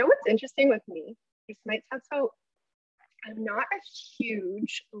 Ooh, you know what's interesting with me? This might sound so. I'm not a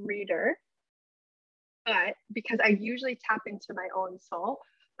huge reader, but because I usually tap into my own soul.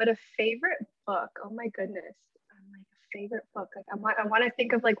 But a favorite book, oh my goodness, I'm like a favorite book. Like I want to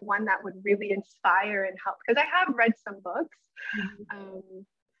think of like one that would really inspire and help, because I have read some books. Mhm. Um,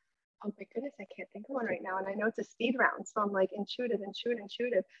 oh my goodness, I can't think of one right now, and I know it's a speed round, so I'm like intuitive,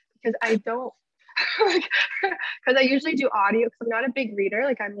 because I don't. Because I usually do audio, because I'm not a big reader.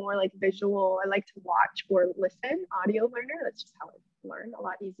 Like I'm more like visual. I like to watch or listen. Audio learner. That's just how I learn a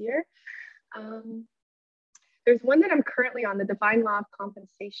lot easier. Um, there's one that I'm currently on, The Divine Law of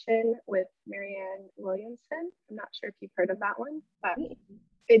Compensation with Marianne Williamson. I'm not sure if you've heard of that one, but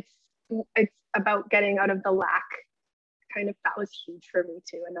it's it's about getting out of the lack. Kind of that was huge for me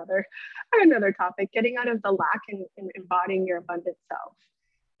too. Another topic, getting out of the lack and embodying your abundant self,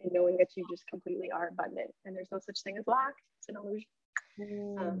 and knowing that you just completely are abundant and there's no such thing as lack. It's an illusion.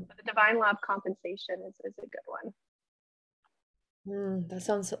 Mm, But the divine law of compensation is a good one. that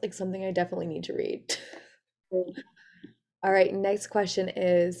sounds like something I definitely need to read. Mm. All right, next question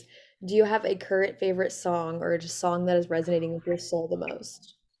is, do you have a current favorite song or just song that is resonating with your soul the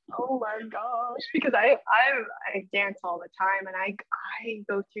most? Oh my gosh, because I dance all the time, and I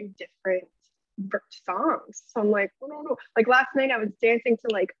go through different songs. So I'm like, oh, no, no. Like last night I was dancing to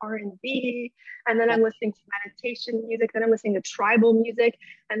like R&B, and then I'm listening to meditation music, then I'm listening to tribal music,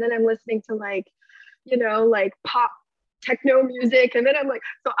 and then I'm listening to like, like pop techno music. And then I'm like,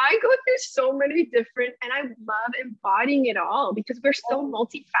 so I go through so many different, and I love embodying it all, because we're so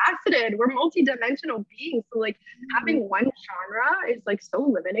multifaceted. We're multidimensional beings. So like having one genre is like so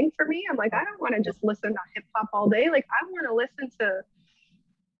limiting for me. I'm like, I don't want to just listen to hip hop all day. Like I want to listen to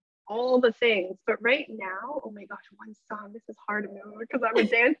all the things. But right now, oh my gosh, one song. This is hard to know because I'm a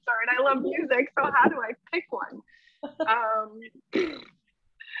dancer and I love music. So how do I pick one? Um,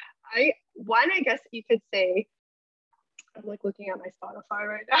 I guess you could say, I'm like looking at my Spotify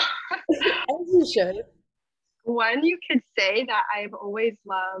right now. As you should. One you could say that I've always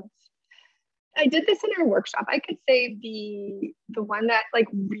loved. I did this in our workshop. I could say the one that like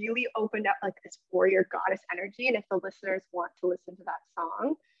really opened up like this warrior goddess energy. And if the listeners want to listen to that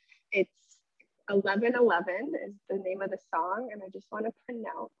song, it's 1111 is the name of the song. And I just want to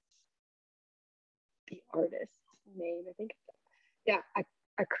pronounce the artist's name. I think, yeah,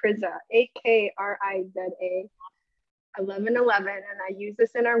 Akriza, Akriza, 1111. And I use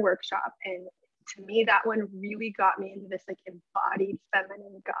this in our workshop. And to me, that one really got me into this like embodied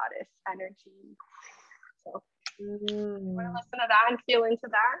feminine goddess energy. So if you want to Mm, listen to that and feel into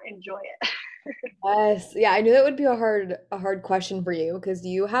that, enjoy it. yes. Yeah, I knew that would be a hard question for you because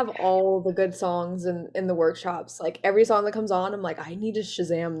you have all the good songs in the workshops. Like every song that comes on, I'm like, I need to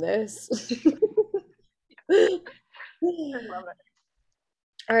Shazam this. I love it.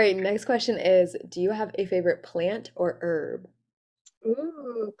 All right, next question is, do you have a favorite plant or herb?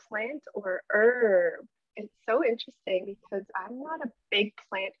 Ooh, plant or herb. It's so interesting because I'm not a big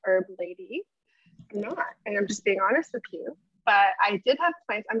plant herb lady. I'm not. And I'm just being honest with you. But I did have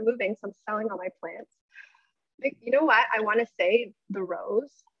plants. I'm moving, so I'm selling all my plants. Like, you know what? I want to say the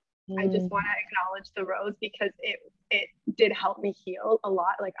rose. I just Mm. want to acknowledge the rose because it did help me heal a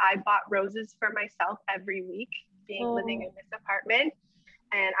lot. Like I bought roses for myself every week being living Oh, in this apartment,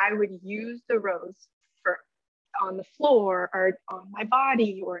 and I would use the rose for on the floor or on my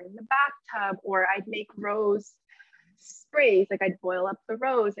body or in the bathtub, or I'd make rose sprays. Like I'd boil up the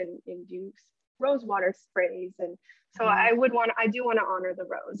rose and do rose water sprays. And so I do want to honor the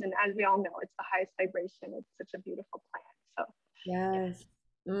rose. And as we all know, it's the highest vibration. It's such a beautiful plant. So Yes.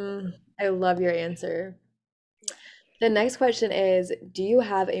 I love your answer. The next question is, do you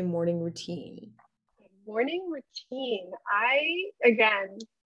have a morning routine? Morning routine. Again,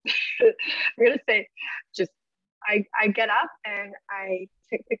 I'm gonna say, just I get up and I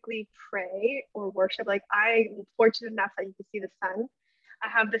typically pray or worship. Like I'm fortunate enough that you can see the sun. I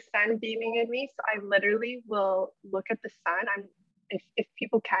have the sun beaming in me, so I literally will look at the sun. If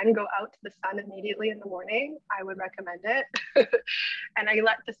people can go out to the sun immediately in the morning, I would recommend it. And I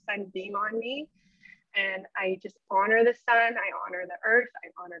let the sun beam on me, and I just honor the sun, I honor the earth,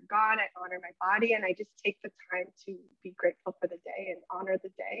 I honor God, I honor my body, and I just take the time to be grateful for the day and honor the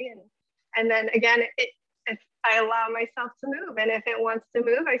day. And then again, if I allow myself to move, and if it wants to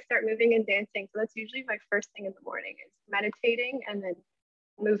move, I start moving and dancing. So that's usually my first thing in the morning, is meditating and then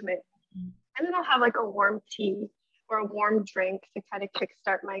movement. And then I'll have like a warm tea or a warm drink to kind of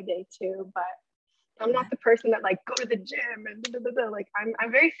kickstart my day too. But I'm not the person that like go to the gym and blah, blah, blah. Like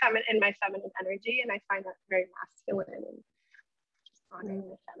I'm very feminine in my feminine energy, and I find that very masculine and just honoring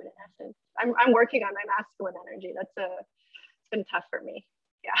the feminine essence. I'm working on my masculine energy. It's been tough for me.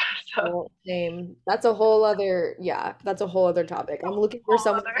 Yeah. So Well, same. That's a whole other, yeah, that's a whole other topic. I'm looking for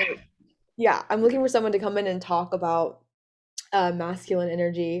someone to, yeah, I'm looking for someone to come in and talk about masculine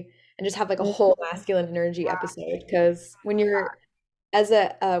energy and just have like a whole masculine energy episode. Because when you're as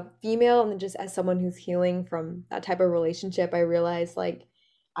a female and then just as someone who's healing from that type of relationship, I realize like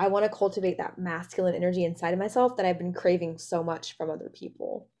I want to cultivate that masculine energy inside of myself that I've been craving so much from other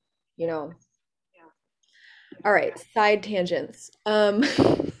people, you know. All right, side tangents.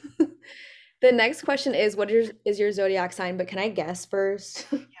 The next question is is your zodiac sign, but can I guess first?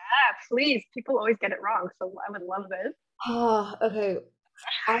 yeah, please. People always get it wrong, so I would love this. Oh, okay.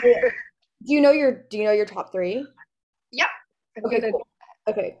 I do you know your top three? Yep. I'm Okay, gonna cool.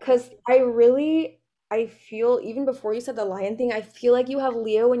 Okay, because I feel even before you said the lion thing, I feel like you have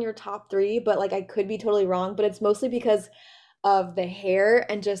Leo in your top three, but like I could be totally wrong, but it's mostly because of the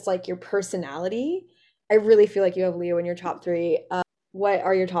hair and just like your personality. I really feel like you have Leo in your top three. What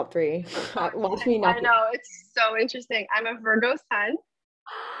are your top three? Watch me I knock it. know, it's so interesting. I'm a Virgo sun.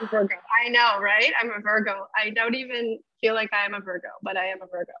 Virgo. I know, right? I'm a Virgo. I don't even feel like I am a Virgo, but I am a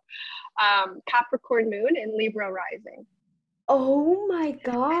Virgo. Capricorn moon and Libra rising. Oh my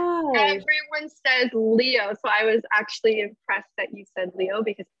gosh. Everyone says Leo, so I was actually impressed that you said Leo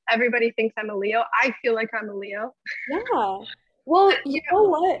because everybody thinks I'm a Leo. I feel like I'm a Leo. Yeah. Well, You you know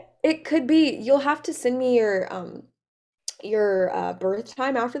what? It could be you'll have to send me your birth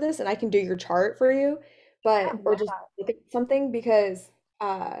time after this and I can do your chart for you. know, I But or love just that. look at something because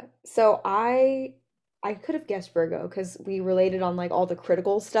so I could have guessed Virgo because we related on like all the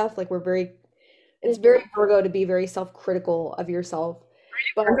critical stuff. Like we're very it's Mm-hmm. very Virgo to be very self-critical of yourself.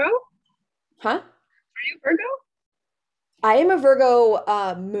 But Virgo? Are huh? you Virgo? I am a Virgo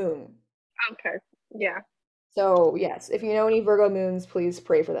moon. Okay. Yeah. So yes, if you know any Virgo moons, please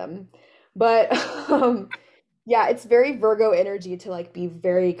pray for them. But yeah, it's very Virgo energy to like be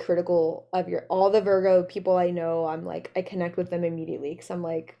very critical of your all the Virgo people I know. I'm like I connect with them immediately because I'm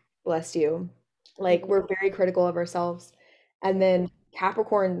like, bless you. Like Mm-hmm. we're very critical of ourselves. And then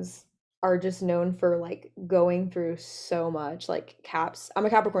Capricorns are just known for like going through so much. Like Caps, I'm a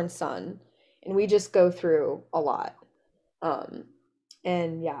Capricorn sun, and we just go through a lot. Um,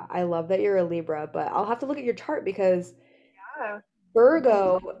 and yeah, I love that you're a Libra, but I'll have to look at your chart because Yeah.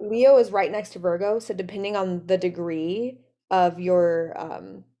 Virgo, Leo is right next to Virgo, so depending on the degree of your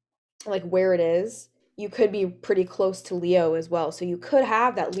like where it is, you could be pretty close to Leo as well. So you could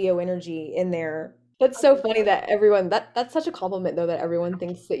have that Leo energy in there. That's so funny that everyone that's such a compliment though that everyone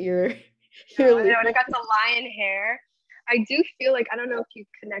thinks that you're you're I Leo. know, and I got the lion hair. I do feel like I don't know if you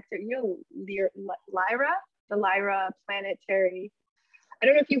connected. Lyra, the Lyra planetary. I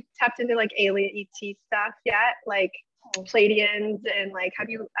don't know if you tapped into like alien ET stuff yet, like Pleiadians and like have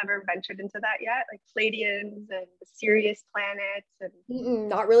you ever ventured into that yet? Like Pleiadians and the Sirius planets and Mm-mm,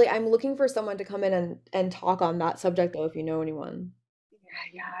 not really. I'm looking for someone to come in and talk on that subject though, if you know anyone.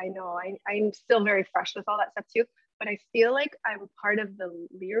 yeah, I know. I'm still very fresh with all that stuff too. But I feel like I'm part of the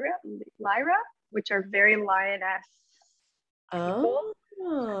Lyra, which are very lioness people.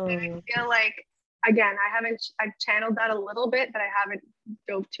 Oh. And I feel like again, I've channeled that a little bit, but I haven't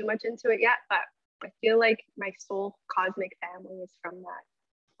dove too much into it yet. But I feel like my soul cosmic family is from that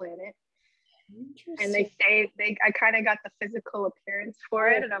planet. And they Interesting. say I kind of got the physical appearance for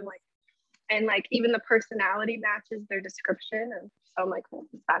it. And I'm like, And like even the personality matches their description. And so I'm like, well,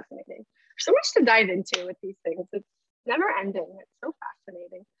 it's fascinating. There's so much to dive into with these things. It's never ending. It's so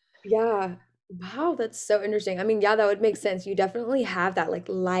fascinating. Yeah. Wow, that's so interesting. I mean, yeah, that would make sense. You definitely have that like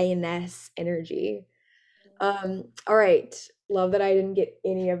lioness energy. All right. Love that I didn't get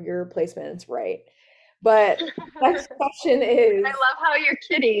any of your placements right. But next question I is love how your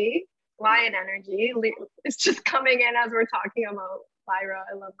kitty, lion energy, is just coming in as we're talking about Lyra.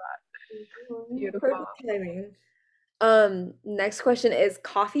 I love that. Beautiful. perfect timing. Next question is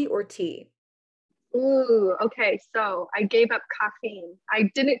coffee or tea? Ooh, okay. So I gave up caffeine.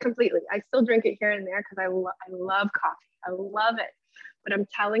 I didn't completely. I still drink it here and there because I love coffee. I love it. But I'm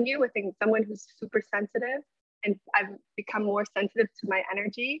telling you, with someone who's super sensitive, and I've become more sensitive to my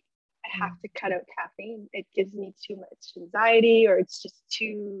energy, I have to cut out caffeine. It gives me too much anxiety, or it's just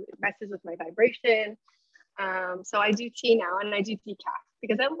too, it messes with my vibration. So I do tea now, and I do decaf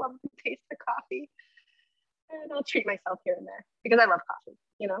because I love the taste of coffee, and I'll treat myself here and there because I love coffee.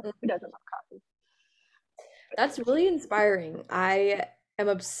 You know, who doesn't love coffee? That's really inspiring. I am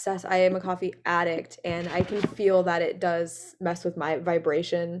obsessed. I am a coffee addict, and I can feel that it does mess with my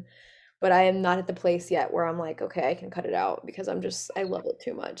vibration, but I am not at the place yet where I'm like, okay, I can cut it out because I love it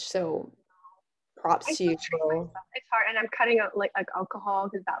too much. So I props to still you, treat girl. myself. It's hard, and I'm cutting out like alcohol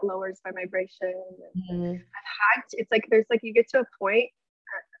because that lowers my vibration. And Mhm. I've had to, it's like there's like you get to a point.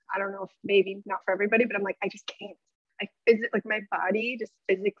 I don't know if maybe not for everybody, but I'm like I just can't. Like my body just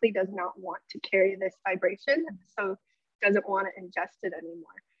physically does not want to carry this vibration, so doesn't want to ingest it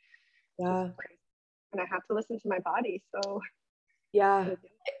anymore. It's Yeah. crazy, and I have to listen to my body. So Yeah. gotta do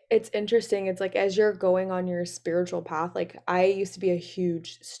it. It's interesting. It's like as you're going on your spiritual path, like I used to be a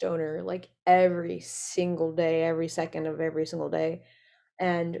huge stoner, like every single day, every second of every single day.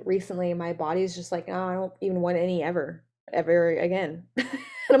 And recently my body's just like, oh, I don't even want any ever again.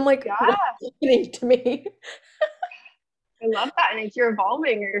 And I'm like, what's Yeah, happening to me? I love that. And as you're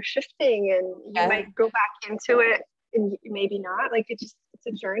evolving or you're shifting and you Yeah. might go back into it and maybe not, like it's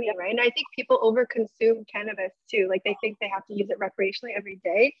a journey, right? And I think people overconsume cannabis too. Like they think they have to use it recreationally every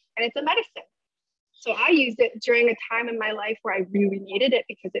day and it's a medicine. So I used it during a time in my life where I really needed it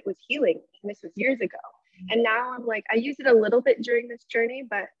because it was healing. And this was years ago. And now I'm like, I use it a little bit during this journey,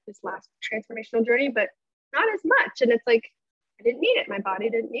 but this last transformational journey, but not as much. And it's like, I didn't need it. My body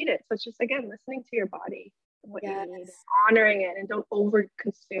didn't need it. So it's just, again, listening to your body, what you need, Yes. honoring it, and don't over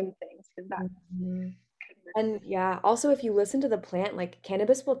consume things because that's Mhm. kind of And yeah, also if you listen to the plant, like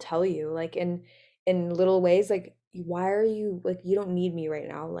cannabis will tell you, like in little ways, like why are you like you don't need me right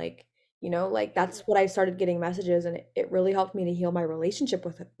now? Like, like that's what I started getting messages, and it really helped me to heal my relationship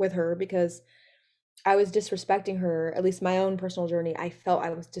with her because I was disrespecting her, at least my own personal journey. I felt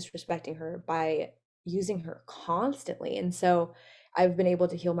I was disrespecting her by using her constantly. And so I've been able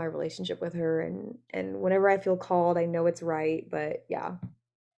to heal my relationship with her, and whenever I feel called, I know it's right, but yeah.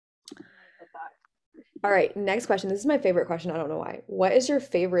 that. All right, next question. This is my favorite question. I don't know why. What is your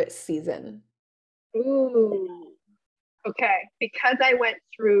favorite season? Ooh, okay. Because I went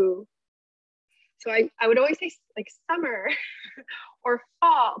through, so I would always say like summer or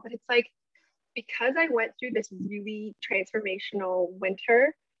fall, but it's like because I went through this really transformational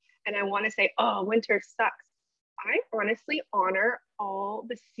winter, and I want to say, oh, winter sucks. I honestly honor all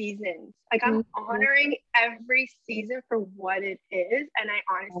the seasons. Like I'm Mhm. honoring every season for what it is. And I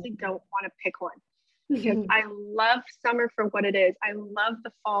honestly don't want to pick one because I love summer for what it is. I love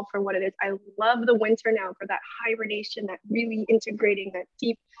the fall for what it is. I love the winter now for that hibernation, that really integrating, that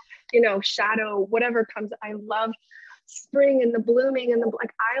deep, shadow, whatever comes. I love spring and the blooming and the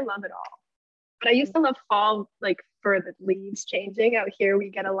like, I love it all. But I used to love fall, like for the leaves changing. Out here,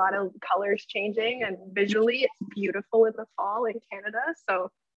 we get a lot of colors changing, and visually, it's beautiful in the fall in Canada. So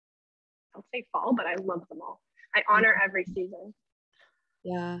I'll say fall, but I love them all. I honor every season.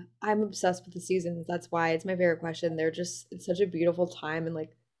 Yeah, I'm obsessed with the seasons. That's why it's my favorite question. It's such a beautiful time and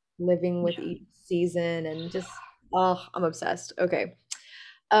like living with Yeah. each season and just, oh, I'm obsessed. Okay.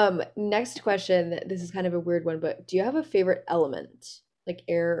 Next question. This is kind of a weird one, but do you have a favorite element? Like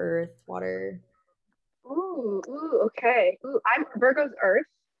air, earth, water? Ooh, okay. Ooh, I'm Virgo's Earth,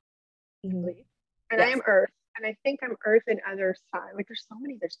 I Mhm. believe, and I Yes. am Earth, and I think I'm Earth in other signs. Like there's so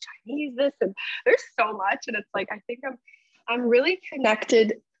many. There's Chinese this, and there's so much, and it's like I think I'm really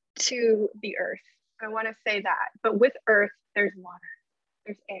connected to the Earth. I want to say that, but with Earth, there's water,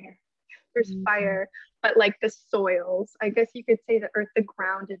 there's air, there's Mhm. fire, but like the soils, I guess you could say the earth, the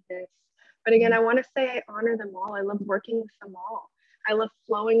groundedness. But again, I want to say I honor them all. I love working with them all. I love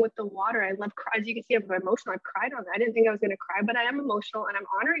flowing with the water. I love, as you can see, I'm emotional. I've cried on that. I didn't think I was going to cry, but I am emotional and I'm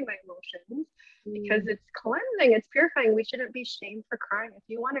honoring my emotions because Mhm. it's cleansing, it's purifying. We shouldn't be shamed for crying. If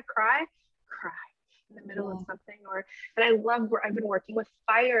you want to cry, cry in the middle of something. And I love where I've been working with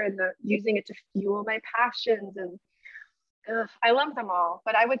fire and using it to fuel my passions. And I love them all,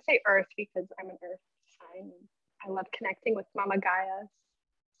 but I would say earth because I'm an earth sign. And I love connecting with Mama Gaia,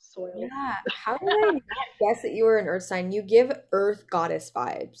 soil. Yeah. How did I not guess that you were an earth sign? You give earth goddess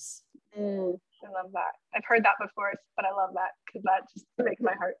vibes. I love that. I've heard that before, but I love that because that just makes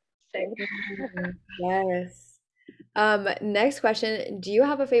my heart sing. Yes. Next question. Do you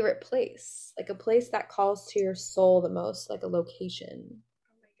have a favorite place? Like a place that calls to your soul the most, like a location?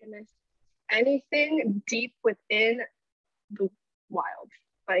 Oh my goodness. Anything deep within the wild.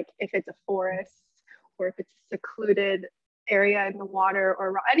 Like if it's a forest or if it's a secluded area in the water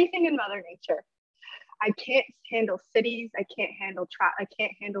or anything in Mother Nature. I can't handle cities. I can't handle I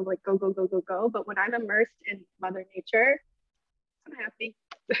can't handle like go, go, go, go, go. But when I'm immersed in Mother Nature, I'm happy.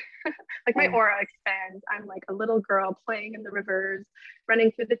 Like my aura expands. I'm like a little girl playing in the rivers,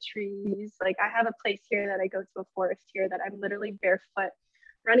 running through the trees. Like I have a place here that I go to, a forest here that I'm literally barefoot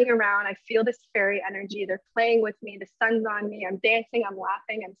running around. I feel this fairy energy. They're playing with me. The sun's on me. I'm dancing. I'm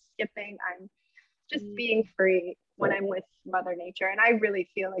laughing. I'm skipping. I'm just being free when I'm with Mother Nature. And I really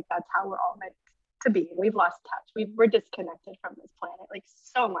feel like that's how we're all meant to be. We've lost touch. We're disconnected from this planet, like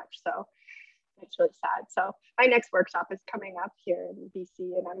so much so. It's really sad. So my next workshop is coming up here in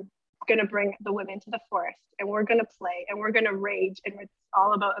BC, and I'm gonna bring the women to the forest, and we're gonna play, and we're gonna rage, and it's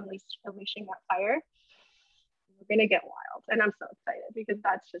all about unleashing that fire. We're gonna get wild, and I'm so excited because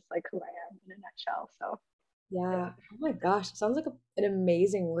that's just like who I am in a nutshell. So yeah. Oh my gosh, it sounds like an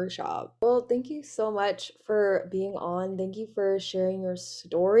amazing workshop. Well, thank you so much for being on. Thank you for sharing your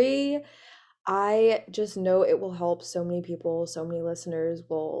story. I just know it will help so many people, so many listeners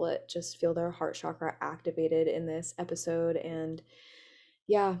will just feel their heart chakra activated in this episode. And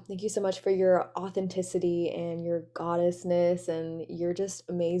yeah, thank you so much for your authenticity and your goddessness. And you're just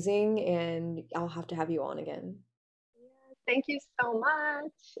amazing. And I'll have to have you on again. thank you so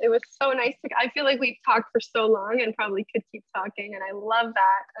much. It was so nice I feel like we've talked for so long and probably could keep talking, and I love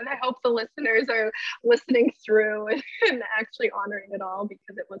that. And I hope the listeners are listening through and actually honoring it all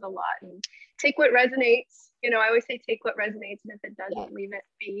because it was a lot. And take what resonates. I always say take what resonates, and if it doesn't, leave it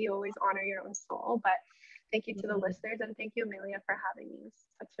be. Always honor your own soul. But thank you to the listeners, and thank you, Amelia, for having me. It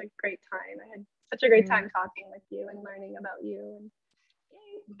was such a great time. I had such a great time talking with you and learning about you. And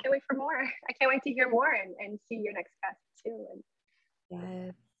can't wait for more. I can't wait to hear more and see your next guest too.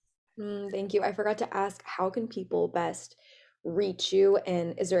 Yes. Thank you. I forgot to ask, how can people best reach you?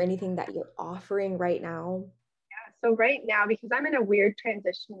 And is there anything that you're offering right now? Yeah. So right now, because I'm in a weird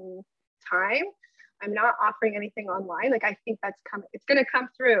transition time, I'm not offering anything online. Like I think that's coming. It's going to come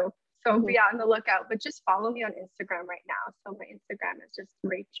through. So be on the lookout. But just follow me on Instagram right now. So my Instagram is just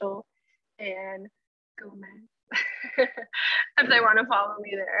Rachel and Gomez. If they want to follow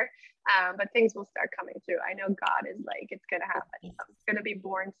me there. But things will start coming through. I know God is like, it's going to happen. It's going to be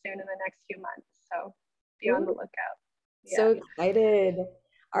born soon in the next few months. So be on the lookout. Yeah. So excited.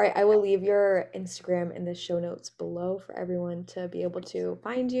 All right, I will leave your Instagram in the show notes below for everyone to be able to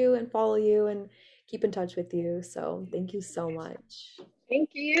find you and follow you and keep in touch with you. So thank you so much.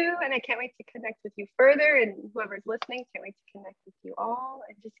 Thank you. And I can't wait to connect with you further. And whoever's listening, can't wait to connect with you all.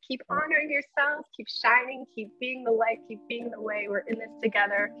 And just keep honoring yourself, keep shining, keep being the light, keep being the way. We're in this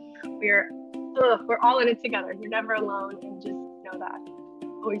together. We're all in it together. You're never alone. And just know that.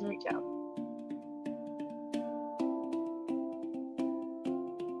 Always reach out.